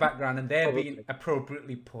 that kind of background, and they're being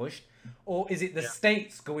appropriately pushed, or is it the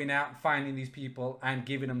states going out and finding these people and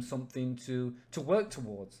giving them something to work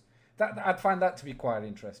towards? I'd find that to be quite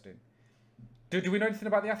interesting. Do we know anything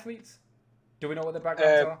about the athletes? Do we know what their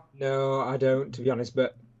backgrounds are? No, I don't, to be honest.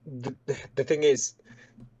 But the thing is,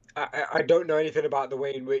 I don't know anything about the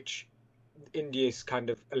way in which India's kind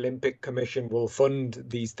of Olympic Commission will fund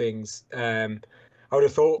these things. I would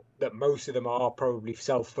have thought that most of them are probably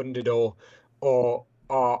self-funded or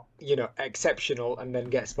are exceptional and then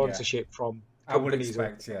get sponsorship from companies. I would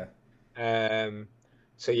expect,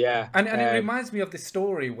 So yeah, and it reminds me of this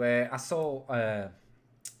story where I saw it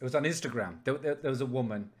was on Instagram. There was a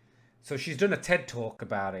woman, so she's done a TED talk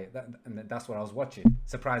about it, and that's what I was watching.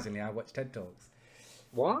 Surprisingly, I watch TED talks.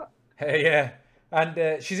 What? Yeah.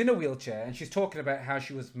 And she's in a wheelchair, and she's talking about how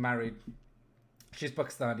she was married. She's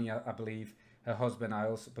Pakistani, I believe. Her husband, I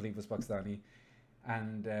also believe, was Pakistani.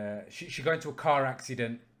 And she got into a car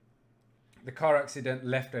accident. The car accident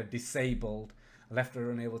left her disabled, left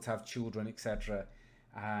her unable to have children, etc.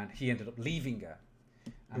 And he ended up leaving her.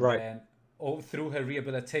 And then through her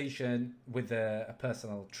rehabilitation with a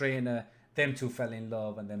personal trainer, them two fell in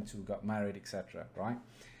love, and them two got married, etc. Right?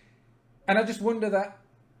 And I just wonder that,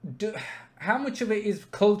 how much of it is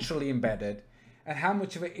culturally embedded and how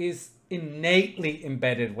much of it is innately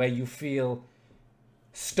embedded, where you feel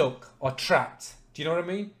stuck or trapped? Do you know what I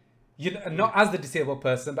mean? Not as the disabled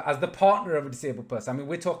person, but as the partner of a disabled person. I mean,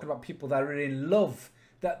 we're talking about people that are in love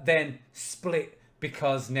that then split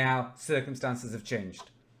because now circumstances have changed.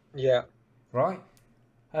 Yeah. Right?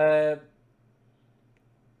 Do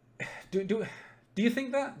you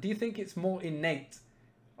think that? Do you think it's more innate?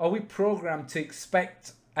 Are we programmed to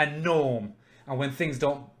expect a norm, and when things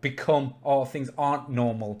don't become, or things aren't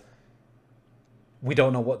normal, we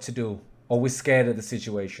don't know what to do, or we're scared of the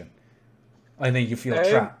situation, and then you feel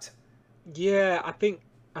trapped? Yeah, I think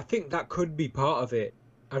that could be part of it.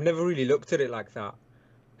 I've never really looked at it like that.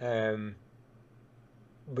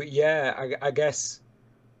 But yeah, I guess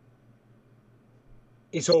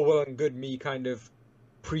it's all well and good me kind of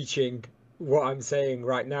preaching what I'm saying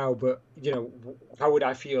right now, but how would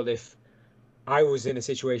I feel if I was in a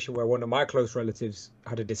situation where one of my close relatives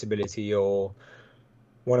had a disability, or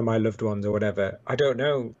one of my loved ones, or whatever? I don't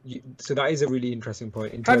know. So that is a really interesting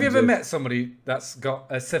point. Have you ever met somebody that's got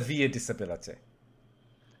a severe disability?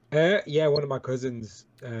 Yeah, one of my cousins.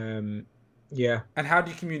 Yeah. And how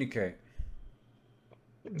do you communicate?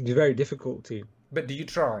 It's very difficult to. But do you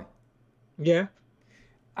try? Yeah.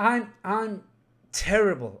 I'm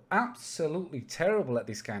terrible, absolutely terrible at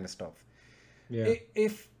this kind of stuff. Yeah.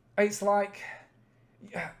 If it's like,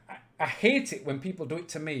 I hate it when people do it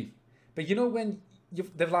to me. But when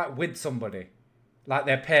they're like with somebody, like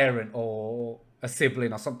their parent or a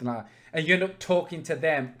sibling or something like that, and you end up talking to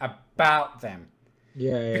them about them.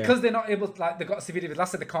 Yeah. Because they're not able to, like, they've got severity of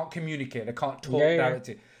last, they can't communicate, they can't talk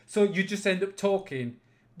directly. So you just end up talking,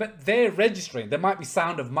 but they're registering. There might be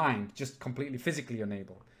sound of mind, just completely physically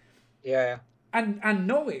unable. Yeah. And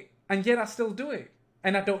know it, and yet I still do it,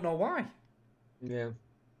 and I don't know why. Yeah.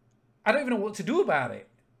 I don't even know what to do about it,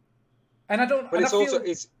 and I don't. But and it's I feel, also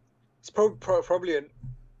it's probably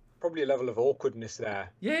a level of awkwardness there.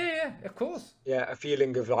 Yeah, of course. Yeah, a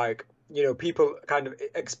feeling of like, you know, people kind of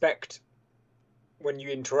expect when you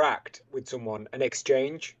interact with someone an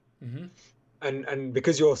exchange, and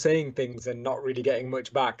because you're saying things and not really getting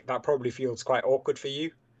much back, that probably feels quite awkward for you.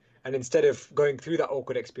 And instead of going through that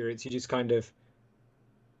awkward experience, you just kind of,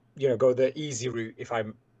 you know, go the easy route, if I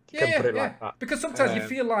can put it like that. Because sometimes you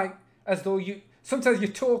feel like as though sometimes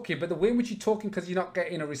you're talking, but the way in which you're talking, because you're not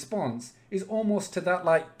getting a response, is almost to that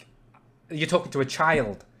like you're talking to a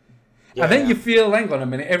child. And then you feel, hang on a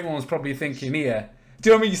minute, everyone's probably thinking here. Do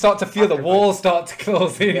you know what I mean? You start to feel the walls start to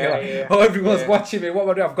close in. Oh, everyone's watching me. What am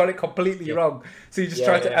I doing? I've got it completely wrong. So you just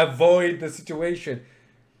try to avoid the situation.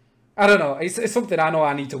 I don't know. It's something I know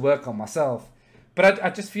I need to work on myself. But I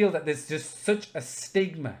just feel that there's just such a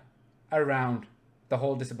stigma around the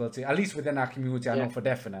whole disability, at least within our community, I know for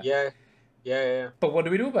definite. Yeah. But what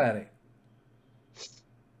do we do about it?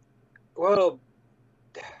 Well,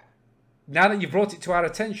 now that you've brought it to our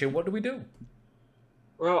attention, what do we do?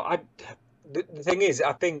 Well, the thing is,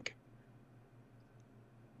 I think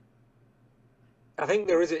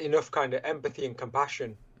there isn't enough kind of empathy and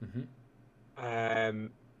compassion.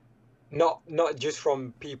 Not just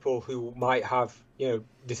from people who might have, you know,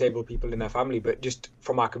 disabled people in their family, but just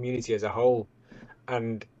from our community as a whole.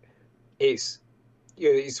 And it's,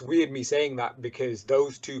 you know, it's weird me saying that, because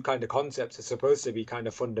those two kind of concepts are supposed to be kind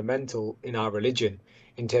of fundamental in our religion,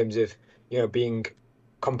 in terms of, you know, being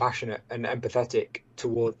compassionate and empathetic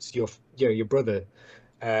towards your brother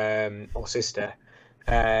or sister.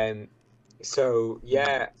 So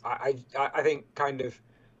yeah, I think kind of,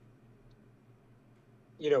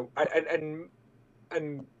 you know,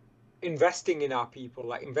 and investing in our people,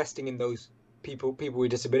 like investing in those people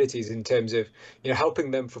with disabilities, in terms of, you know,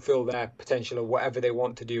 helping them fulfill their potential or whatever they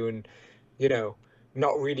want to do, and, you know,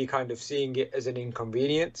 not really kind of seeing it as an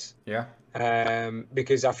inconvenience.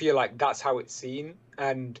 Because I feel like that's how it's seen,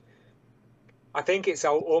 and I think it's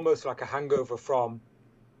almost like a hangover from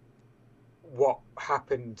what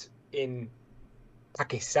happened in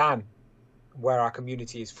Pakistan, where our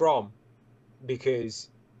community is from, because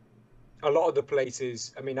a lot of the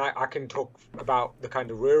places, I mean, I can talk about the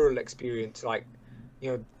kind of rural experience, like,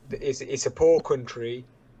 you know, it's a poor country,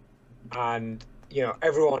 and, you know,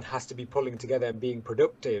 everyone has to be pulling together and being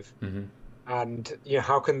productive. And, you know,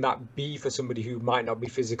 how can that be for somebody who might not be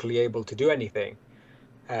physically able to do anything?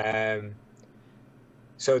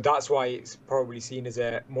 So that's why it's probably seen as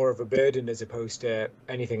more of a burden as opposed to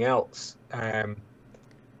anything else.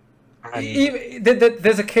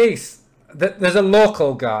 There's a case, there's a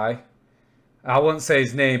local guy, I won't say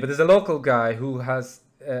his name, but there's a local guy who has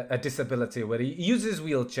a disability where he uses his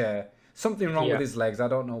wheelchair, something wrong with his legs, I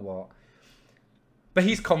don't know what. But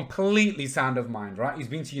he's completely sound of mind, right? He's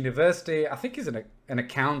been to university. I think he's an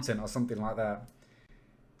accountant or something like that.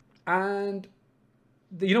 And,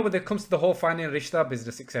 you know, when it comes to the whole finding a rishta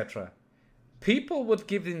business, etc., people would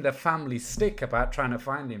give him the family stick about trying to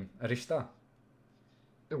find him a rishta.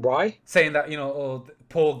 Why? Saying that, you know, oh,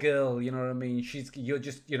 poor girl, you know what I mean? You're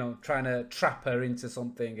just, you know, trying to trap her into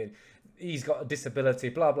something, and he's got a disability,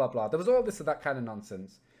 blah, blah, blah. There was all this and that kind of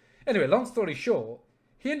nonsense. Anyway, long story short,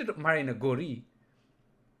 he ended up marrying a Gori.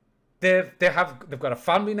 They've got a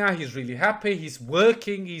family now. He's really happy. He's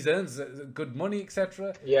working. He earns good money,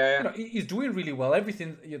 etc. You know, he's doing really well.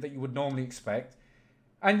 Everything that you would normally expect.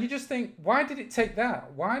 And you just think, why did it take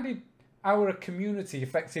that? Why did our community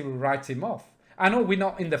effectively write him off? I know we're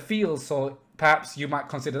not in the field, so perhaps you might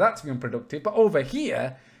consider that to be unproductive. But over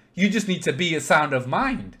here, you just need to be a sound of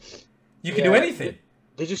mind. You can do anything.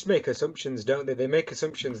 They just make assumptions, don't they? They make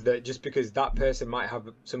assumptions that just because that person might have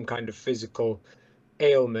some kind of physical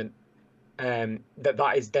ailment,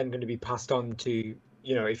 that is then going to be passed on to,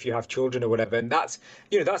 you know, if you have children or whatever. And that's,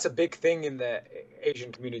 you know, that's a big thing in the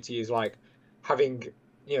Asian community, is like having,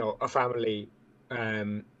 you know, a family,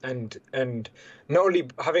 and not only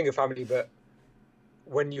having a family, but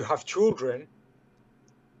when you have children,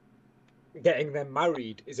 getting them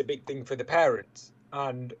married is a big thing for the parents,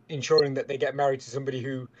 and ensuring that they get married to somebody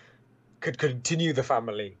who could continue the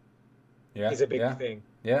family is a big thing.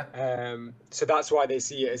 So that's why they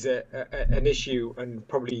see it as an issue, and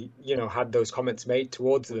probably, you know, had those comments made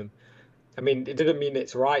towards them. I mean, it didn't mean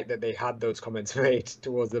it's right that they had those comments made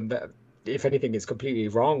towards them, but if anything, is completely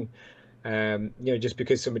wrong. Just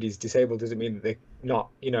because somebody's disabled doesn't mean that they're not,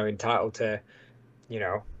 entitled to,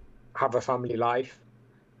 have a family life.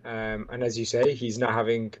 And as you say, he's now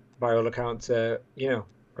having, by all accounts, a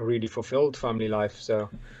really fulfilled family life. So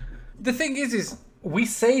the thing is we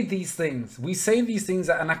say these things. We say these things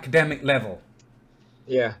at an academic level.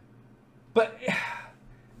 Yeah. But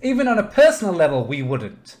even on a personal level, we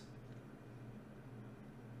wouldn't.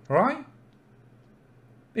 Right?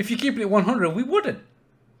 If you keep it 100, we wouldn't.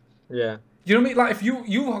 Yeah. You know what I mean? Like, if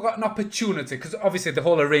you've got an opportunity, because obviously the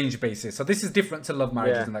whole arranged basis, so this is different to love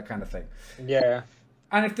marriages and that kind of thing. Yeah.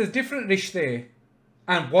 And if there's different risk there,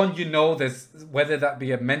 and one, there's, whether that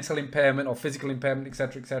be a mental impairment or physical impairment,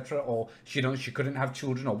 etc., or she couldn't have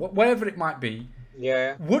children, or whatever it might be.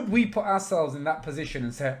 Yeah. Would we put ourselves in that position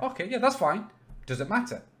and say, okay, yeah, that's fine, doesn't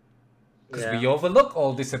matter, because we overlook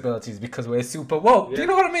all disabilities because we're super woke. Yeah. Do you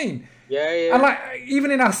know what I mean? Yeah, yeah. And like,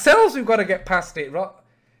 even in ourselves, we've got to get past it, right?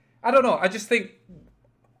 I don't know. I just think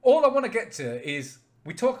all I want to get to is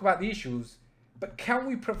we talk about the issues, but can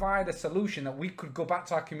we provide a solution that we could go back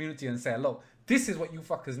to our community and say, look, this is what you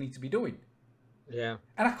fuckers need to be doing. Yeah.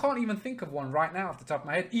 And I can't even think of one right now off the top of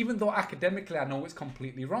my head, even though academically I know it's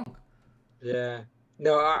completely wrong. Yeah.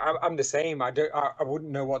 No, I'm the same. I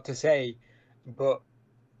wouldn't know what to say, but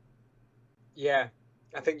yeah,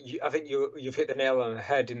 I think you've hit the nail on the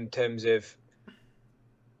head in terms of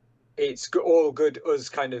it's all good us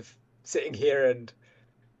kind of sitting here and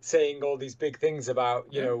saying all these big things about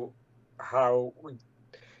how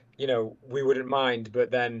we wouldn't mind, but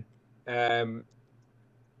then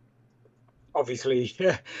obviously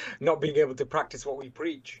not being able to practice what we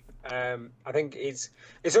preach. I think it's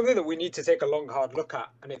something that we need to take a long, hard look at,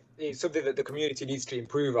 and it's something that the community needs to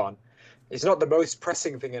improve on. It's not the most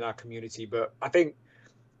pressing thing in our community, but I think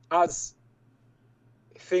as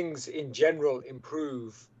things in general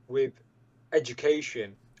improve with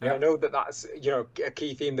education, and I know that that's a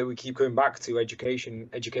key theme that we keep going back to,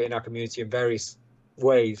 educating our community in various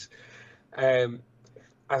ways. I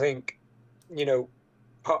think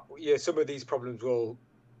some of these problems will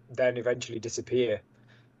then eventually disappear,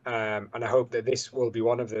 and I hope that this will be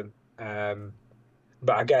one of them.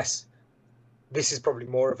 But I guess this is probably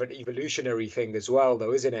more of an evolutionary thing as well,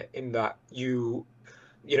 though, isn't it? In that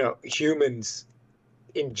humans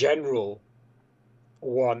in general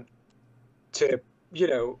want to,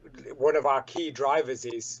 one of our key drivers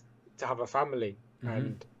is to have a family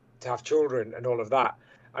and to have children and all of that,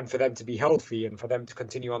 and for them to be healthy and for them to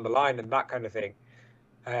continue on the line and that kind of thing.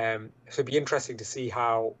 So it'd be interesting to see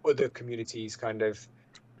how other communities kind of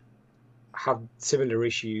have similar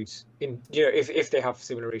issues if they have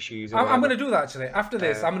similar issues. I'm going to do that actually. After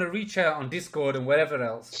this, I'm going to reach out on Discord and wherever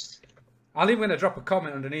else. I'm even going to drop a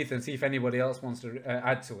comment underneath and see if anybody else wants to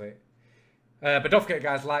add to it. But don't forget,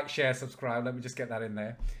 guys, like, share, subscribe. Let me just get that in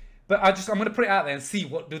there. But I'm going to put it out there and see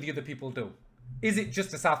what do the other people do. Is it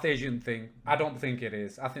just a South Asian thing? I don't think it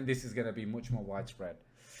is. I think this is going to be much more widespread.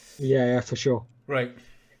 Yeah, for sure. Right.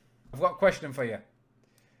 I've got a question for you.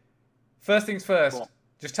 First things first. Cool.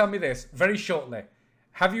 Just tell me this, very shortly.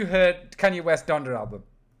 Have you heard Kanye West Donda album?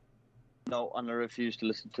 No, and I refuse to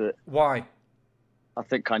listen to it. Why? I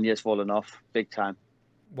think Kanye's fallen off big time.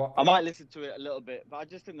 What? I might listen to it a little bit, but I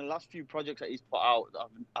just think the last few projects that he's put out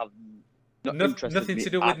have nothing to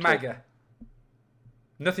do with MAGA.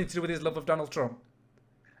 Nothing to do with his love of Donald Trump.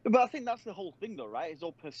 But I think that's the whole thing, though, right? His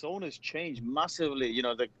whole persona's changed massively.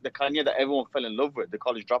 The Kanye that everyone fell in love with, the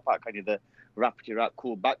college dropout Kanye, the rappity rap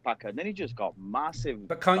cool backpacker, and then he just got massive.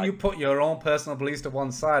 But can't you put your own personal beliefs to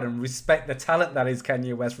one side and respect the talent that is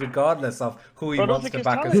Kanye West, regardless of who he wants to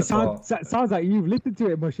back and support? Sounds like you've listened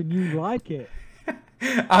to it much and you like it.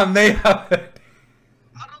 I may have.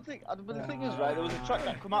 I don't think. But the thing is, right? There was a track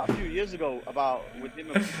that came out a few years ago about with him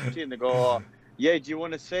and 50, and they go, "Yeah, do you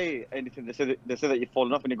want to say anything?" They say that you've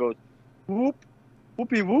fallen off, and he goes, "Whoop,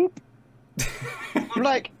 whoopie whoop." I'm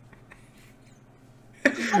like,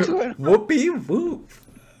 whoopie whoop,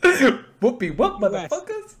 whoopie whoop,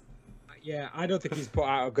 motherfuckers. Yeah, I don't think he's put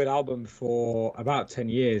out a good album for about 10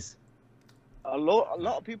 years. A lot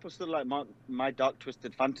of people still like my Dark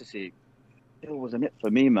Twisted Fantasy. It wasn't it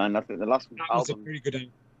for me, man. I think the last album was a very good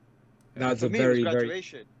album. That's a very,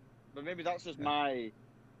 Graduation. But maybe that's just my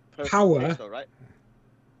Power. Taste, though, right?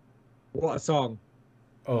 What a song!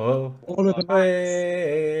 Oh, all of the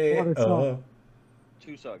What a song.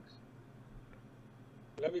 2 songs.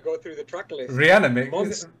 Let me go through the track list. Reanimate.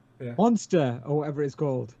 Monster, or whatever it's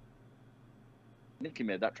called. Nicki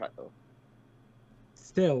made that track though.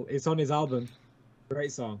 Still, it's on his album.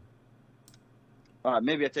 Great song. All right,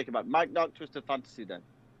 maybe I take it back. Mike Dark Twisted Fantasy then.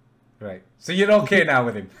 Right. So you're okay now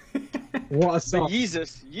with him? What a But song.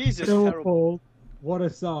 Yeezus Phil terrible. Paul, what a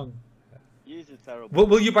song. Yeezus terrible.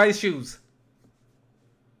 Will you buy his shoes?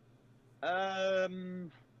 As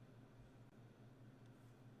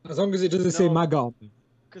long as it doesn't say No. MAGA on them.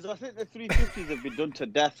 Because I think the 350s have been done to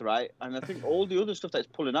death, right? And I think all the other stuff that's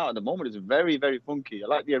pulling out at the moment is very, very funky. I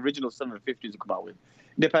like the original 750s to come out with.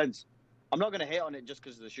 Depends. I'm not going to hate on it just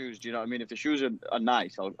because of the shoes. Do you know what I mean? If the shoes are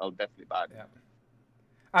nice, I'll definitely buy them. Yeah.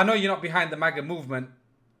 I know you're not behind the MAGA movement.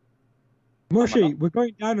 Mushy, we're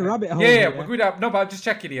going down a rabbit hole. Yeah, here. we're good. No, but I'm just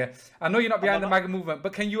checking here. I know you're not behind the not. MAGA movement,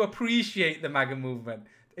 but can you appreciate the MAGA movement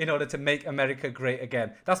in order to make America great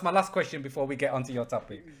again? That's my last question before we get onto your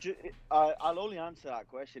topic. I'll only answer that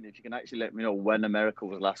question if you can actually let me know when America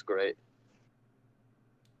was last great.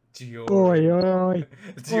 During Oi, oi.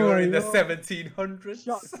 the oi. 1700s.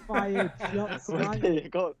 Shots fired, shots There fired. you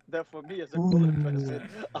go. There for me as a colored person,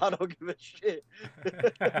 I don't give a shit.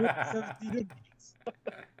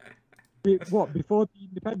 1700s. What, before the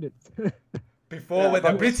independence? Before Yeah, when the back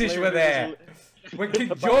when British were slavery there. was- When King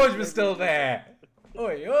Back George when was still slavery there.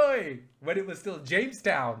 Oi, oi. When it was still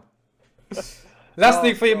Jamestown. Last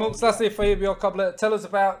thing for you, Mooks. Last thing for you, your cobbler. Tell us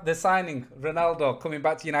about the signing, Ronaldo coming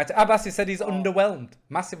back to United. Abbas said he's underwhelmed.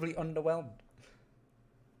 Massively underwhelmed.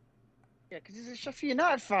 Yeah, because he's a Sheffield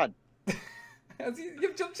United fan.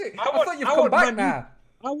 You've jumped in. I I want- thought you've I come want back Man U. now.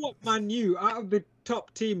 I want Man U, out of the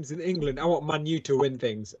top teams in England, I want Man U to win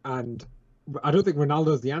things. And I don't think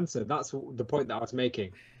Ronaldo's the answer. That's the point that I was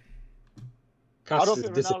making. I Cass don't has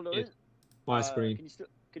think Ronaldo disappeared. is. My screen.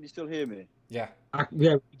 Can you still hear me? Yeah. Yeah, we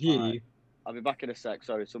can hear Alright. you. I'll be back in a sec.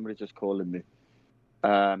 Sorry, somebody's just calling me.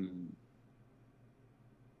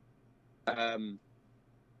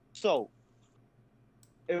 So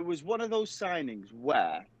it was one of those signings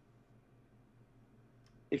where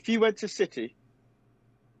if he went to City,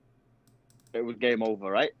 it was game over,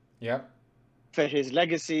 right? Yeah. For his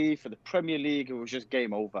legacy, for the Premier League, it was just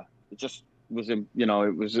game over. It just was, it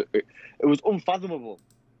was unfathomable.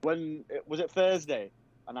 When was it Thursday,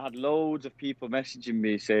 and I had loads of people messaging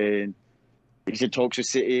me saying he's in talks with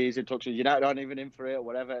City, he's in talks with United, aren't even in for it, or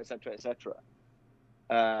whatever, etc., etc.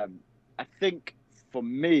 I think for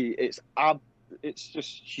me, it's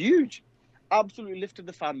just huge. Absolutely lifted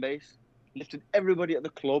the fan base, lifted everybody at the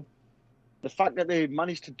club. The fact that they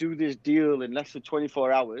managed to do this deal in less than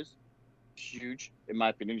 24 hours is huge, in my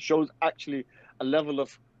opinion. It shows actually a level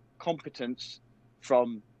of competence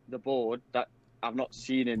from the board that I've not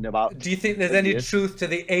seen in about. Do you think there's 10 any years. truth to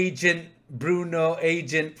the agent Bruno,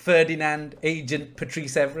 agent Ferdinand, agent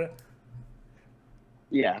Patrice Evra?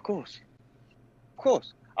 Yeah, of course. Of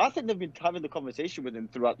course. I think they've been having the conversation with him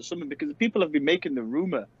throughout the summer because people have been making the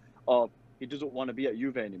rumour of he doesn't want to be at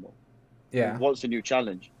Juve anymore. Yeah. He wants a new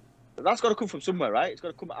challenge. But that's got to come from somewhere, right? It's got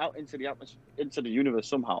to come out into the atmosphere, into the universe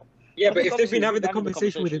somehow. Yeah, I but think if they've been obviously having the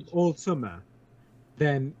conversation with him conversations. all summer,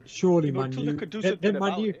 then surely But Man until U. they could do Then something Man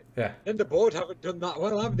about U. it. Yeah. Then the board haven't done that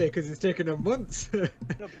well, have they? Because it's taken them months. No,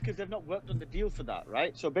 because they've not worked on the deal for that,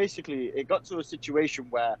 right? So basically, it got to a situation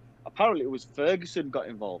where apparently it was Ferguson got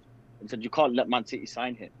involved and said you can't let Man City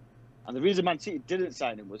sign him. And the reason Man City didn't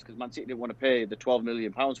sign him was because Man City didn't want to pay the £12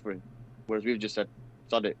 million for him, whereas we've just said,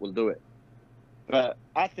 sod it, we'll do it. But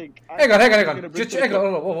I think... Hang on. Just hang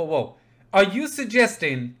on. Whoa. Are you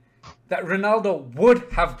suggesting that Ronaldo would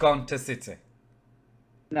have gone to City?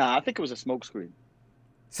 Nah, I think it was a smokescreen.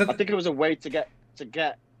 So I think it was a way to get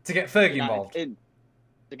Fergie United involved. in.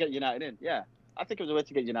 To get United in, yeah. I think it was a way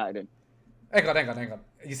to get United in. Hang on.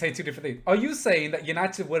 You say two different things. Are you saying that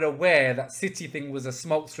United were aware that City thing was a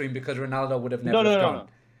smokescreen because Ronaldo would have never gone? No.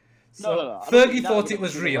 So No. I don't think Fergie United thought would it have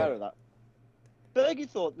was been aware real. of that. Fergie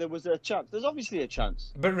thought there was a chance. There's obviously a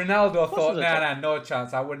chance. But Ronaldo course thought, there's a chance. no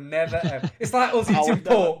chance. I would never. It's like us I eating would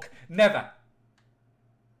never. pork. Never.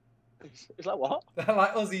 It's like, what?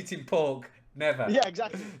 Like us eating pork. Never. Yeah,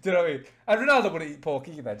 exactly. Do you know what I mean? And Ronaldo wouldn't eat pork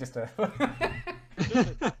either. Just to...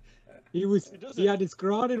 He had his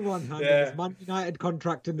Quran in one hand Yeah. and his Man United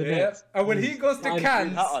contract in the yeah. next. And when he goes to Fine,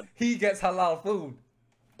 Cannes, hat on. he gets halal food.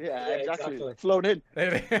 Yeah, Yeah, exactly. exactly. Flown in.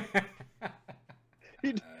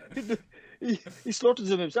 He slaughters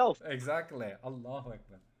him himself. Exactly. Allahu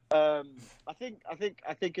Akbar. I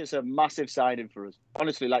think it's a massive signing for us.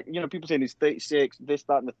 Honestly, like, you know, people saying he's 36, this,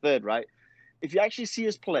 that, and the third, right? If you actually see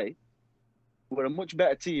us play, we're a much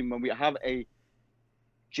better team when we have a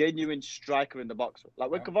genuine striker in the box. Like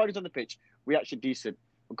when Yeah. Cavani's on the pitch, we're actually decent.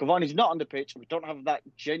 When Cavani's not on the pitch, we don't have that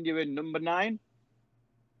genuine number 9.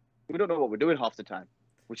 We don't know what we're doing half the time,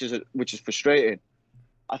 which is frustrating.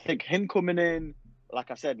 I think him coming in, like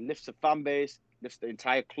I said, lifts the fan base, lifts the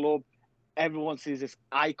entire club. Everyone sees this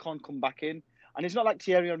icon come back in. And it's not like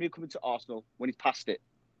Thierry Henry coming to Arsenal when he's past it.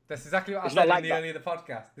 That's exactly what I It's said not in the like early of the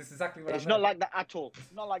podcast. This is exactly what I It's said. not like that at all.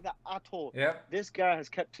 It's not like that at all. Yeah. This guy has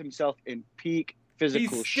kept himself in peak He's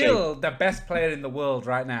physical shape. still the best player in the world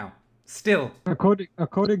right now. Still. According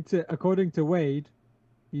to Wade,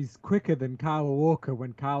 he's quicker than Kyle Walker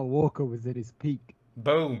when Kyle Walker was at his peak.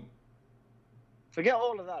 Boom. Forget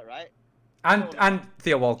all of that, right? And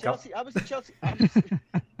Theo Walcott. Chelsea. I was Chelsea.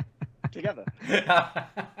 Together.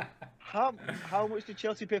 How much did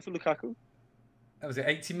Chelsea pay for Lukaku? That was it,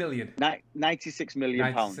 80 million. 96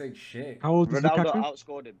 million pounds. 96, shit. How old is Ronaldo Lukaku?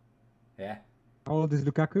 outscored him. Yeah. How old is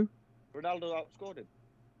Lukaku? Ronaldo outscored him.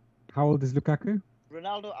 How old is Lukaku?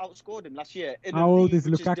 Ronaldo outscored him last year. In How a old league is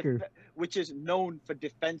Lukaku? which is known for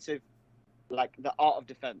defensive, like the art of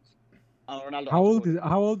defense. And Ronaldo How old outscored him.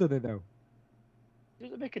 How old are they though?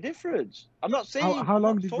 Doesn't make a difference. I'm not saying. How I'm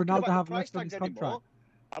long not did talking Ronaldo about the have price left on tags his contract? anymore.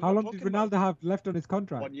 I'm How not long did talking about Ronaldo have left on his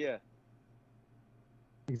contract? 1 year,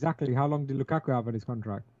 Exactly. How long did Lukaku have on his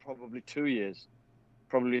contract? probably 2 years,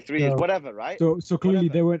 probably 3 years, So- whatever, right? So clearly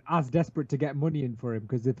Whatever. they weren't as desperate to get money in for him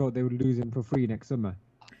because they thought they would lose him for free next summer.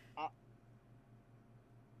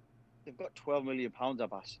 They've got 12 million pounds,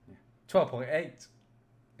 Abbas. 12.8.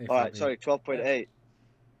 All right, sorry, 12.8.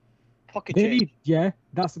 Pocket They change. need, yeah,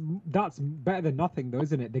 that's better than nothing though,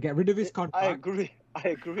 isn't it? They get rid of his contract. I agree.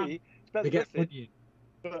 It's better They than get nothing. money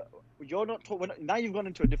in. But you're not talking. Now you've gone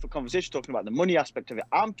into a different conversation talking about the money aspect of it.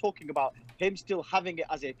 I'm talking about him still having it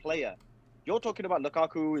as a player. You're talking about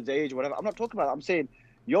Lukaku, his age, whatever. I'm not talking about that. I'm saying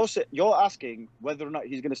you're asking whether or not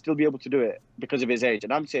he's going to still be able to do it because of his age,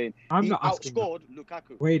 and I'm saying I'm he not asking that. outscored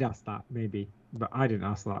Lukaku. Wade asked that maybe, but I didn't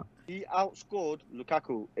ask that. He outscored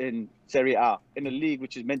Lukaku in Serie A in a league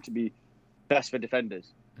which is meant to be best for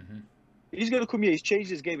defenders. Mhm. He's going to come here. He's changed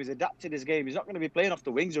his game. He's adapted his game. He's not going to be playing off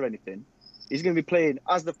the wings or anything. He's going to be playing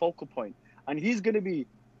as the focal point, and he's going to be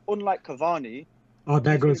unlike Cavani. Oh,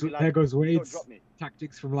 there He's gonna goes be like, there goes Don't Wade's drop me.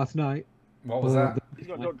 tactics from last night. What was Oh, that? He's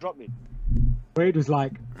going to don't drop me. Wade was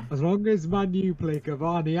like, as long as Man U play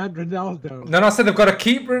Cavani and Ronaldo. No, I said they've got to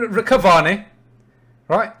keep Cavani.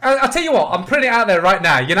 Right? I'll tell you what, I'm putting it out there right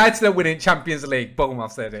now. United are winning Champions League. Boom,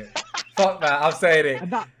 I've said it. Fuck that, I've said it.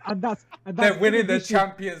 And that's They're winning in the addition-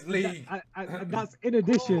 Champions League. And that's in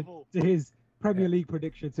addition Horrible. to his Premier League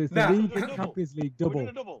prediction. So it's Nah. the league We're and doing Champions League We're double. doing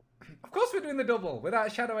a double. Of course we're doing the double, without a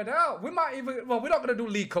shadow of a doubt. We might even, well, we're not going to do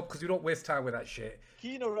League Cup because we don't waste time with that shit.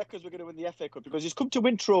 Keno reckons we're going to win the FA Cup because he's come to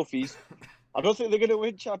win trophies. I don't think they're going to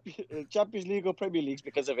win Champions League or Premier Leagues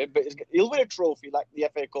because of him, but he'll win a trophy like the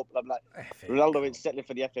FA Cup. And I'm like, Ronaldo ain't settling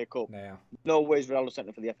for the FA Cup. Now, No way is Ronaldo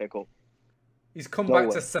settling for the FA Cup. he's come No back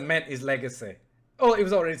way. to cement his legacy. Oh, it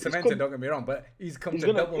was already cemented, come- don't get me wrong, but he's come He's to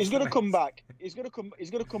gonna double he's gonna cement. come back. He's gonna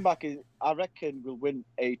come back. I reckon we'll win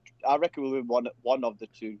one of the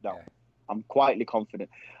two now. Yeah. I'm quietly confident.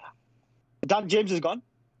 Dan James is gone.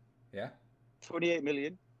 Yeah. 28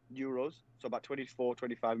 million euros, so about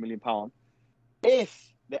 25 million pounds.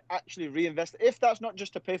 If they actually reinvest, if that's not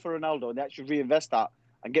just to pay for Ronaldo, and they actually reinvest that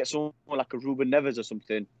and get someone like a Ruben Neves or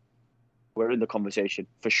something, we're in the conversation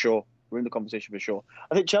for sure. We're in the conversation for sure.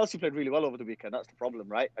 I think Chelsea played really well over the weekend. That's the problem,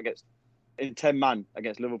 right? In 10 man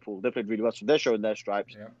against Liverpool, they played really well. So they're showing their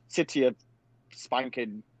stripes. Yeah. City are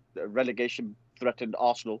spanking relegation threatened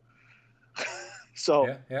Arsenal. So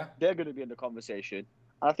Yeah. they're going to be in the conversation.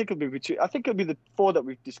 And I think it'll be the four that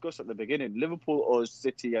we've discussed at the beginning: Liverpool, us,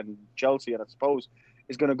 City, and Chelsea. And I suppose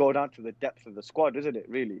it's going to go down to the depth of the squad, isn't it?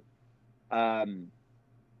 Really. And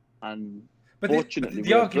But fortunately, the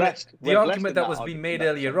we're argument, blessed. the We're blessed argument in that was being argument. made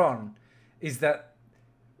earlier on is that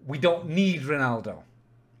we don't need Ronaldo.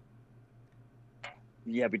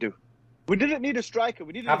 Yeah, we do. We didn't need a striker.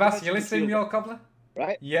 We needed. a Abbas, you defensive listening, midfielder, Mule Cobbler?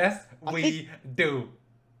 right? Yes, I we think- do.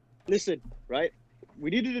 Listen, right? We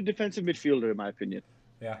needed a defensive midfielder, in my opinion.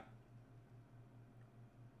 Yeah.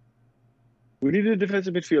 We needed a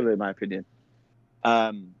defensive midfielder, in my opinion.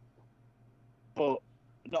 But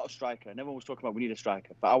not a striker. And everyone was talking about we need a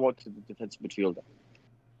striker, but I wanted a defensive midfielder.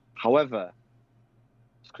 However,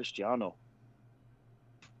 it's Cristiano.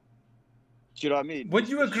 Do you know what I mean? Would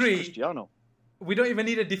you It's just agree? Cristiano. We don't even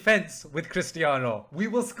need a defense with Cristiano. We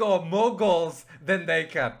will score more goals than they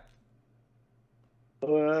can.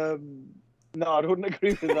 No, I wouldn't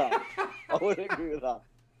agree with that. I wouldn't agree with that.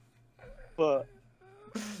 But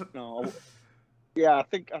no, yeah, I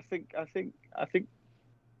think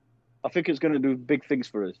it's going to do big things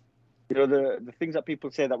for us. You know, the things that people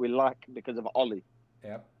say that we lack because of Ollie.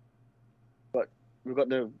 Yep. We've got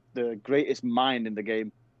the greatest mind in the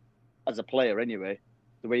game as a player, anyway.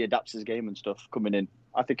 The way he adapts his game and stuff coming in,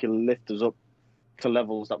 I think he'll lift us up to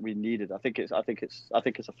levels that we needed. I think it's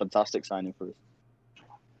a fantastic signing for us.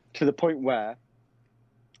 To the point where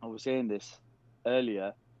I was saying this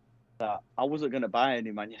earlier, that I wasn't going to buy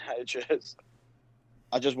any Man United shirts.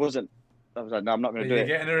 I just wasn't. I was like, no, I'm not going to do You're it.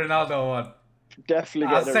 getting a Ronaldo one.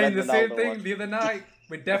 Definitely I was getting a saying red the same Ronaldo thing one. the other night.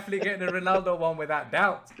 We're definitely getting a Ronaldo one without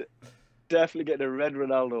doubt. Definitely getting a red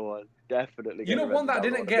Ronaldo one. Definitely. You know, getting a red one that I Ronaldo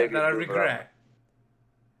didn't one. get that I Big regret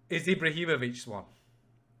is Ibrahimovic's one.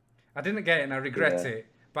 I didn't get it and I regret Yeah. it,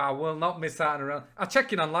 but I will not miss out on around. I'm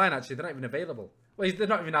checking online actually, they're not even available. Well, they're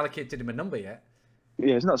not even allocated him a number yet.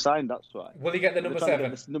 Yeah, it's not signed. That's why. Will he get the They're number trying to 7?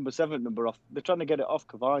 get this number 7 number off. They're trying to get it off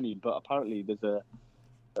Cavani, but apparently there's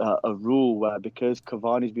a rule where because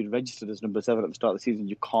Cavani's been registered as number 7 at the start of the season,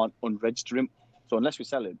 you can't unregister him. So unless we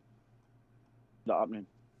sell him, not happening.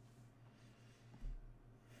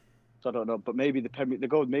 So I don't know, but maybe the Premier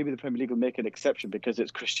League will make an exception because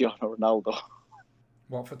it's Cristiano Ronaldo.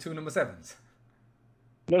 What, for 2 number 7s?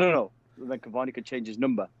 No. Then Cavani could change his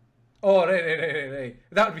number. Oh, right.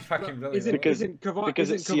 That would be fucking brilliant. Isn't Because Cavani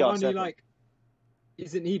it's CR7. like?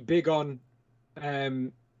 Isn't he big on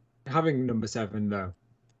having number 7 though,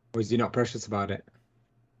 or is he not precious about it?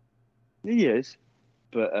 He is,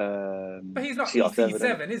 but But he's not CR7,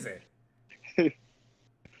 EC7, is he?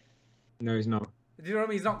 No, he's not. Do you know what I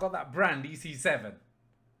mean? He's not got that brand, EC7.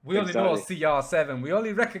 We only know CR7. We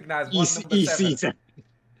only recognise one number 7.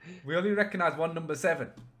 We only recognise one number 7.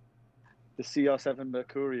 The CR7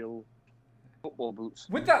 Mercurial football boots.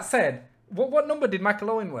 With that said, what number did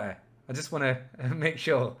Michael Owen wear? I just want to make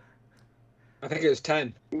sure. I think it was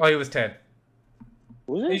 10. Oh, he was 10.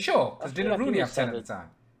 Was Are you it? sure? I Because feel didn't like he Rooney was have 10 at 7. the time?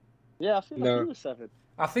 Yeah, I feel like No. he was 7.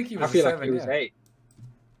 I think he was I feel 7, like he was yeah. 8.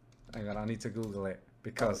 Hang on, I need to Google it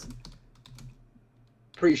because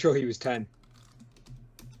Pretty sure he was 10.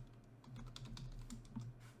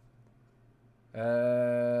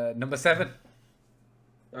 number 7,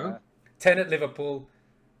 Oh, 10 at Liverpool,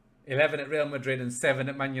 11 at Real Madrid, and 7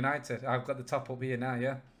 at Man United. I've got the top up here now,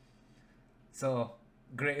 yeah. So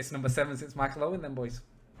greatest number 7 since Michael Owen, then, boys.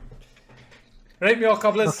 Rate me all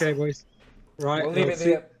cobblers. okay, boys. Right, We'll leave it let's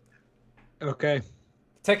see. there. Okay.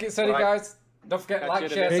 Take it steady, Right. guys. Don't forget Catch like, you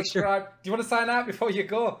in a share, bit. Make sure- subscribe. Do you want to sign out before you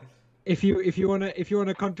go? If you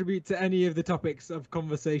wanna contribute to any of the topics of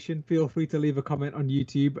conversation, feel free to leave a comment on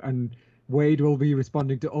YouTube, and Wade will be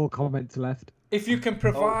responding to all comments left. If you can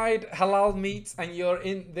provide halal meats and you're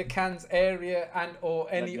in the Cannes area and or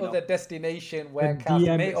any me know. other destination where And Cannes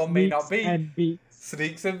DM may or may not Sneaks be, and Beats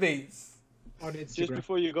Sneaks and Beats. on Just Instagram.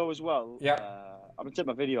 before you go as well, Yeah. I'm going to take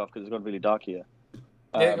my video off because it's gone really dark here.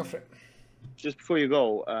 Yeah, go for it. Just before you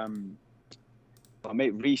go, my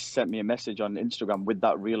mate Reese sent me a message on Instagram with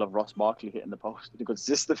that reel of Ross Barkley hitting the post. He goes, "Is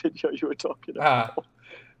this the video you were talking about?" Ah.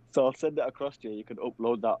 So I'll send it across to you. You can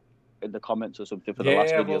upload that in the comments or something for the Yeah, last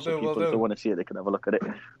video. we'll So do, people, we'll if they do. want to see it, they can have a look at it.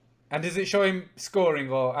 And does it show him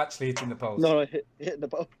scoring or actually hitting the post? No, hitting the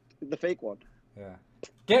post, the fake one. Yeah.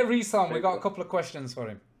 Get Reese on. We got a couple of questions for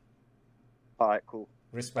him. All right, cool.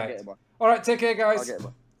 I'll get Respect. him on. All right, take care, I'll guys. get him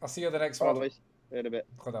on. I'll see you at the next All one. right, boys. In a bit.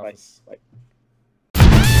 Khuda Bye. Hafiz. Bye.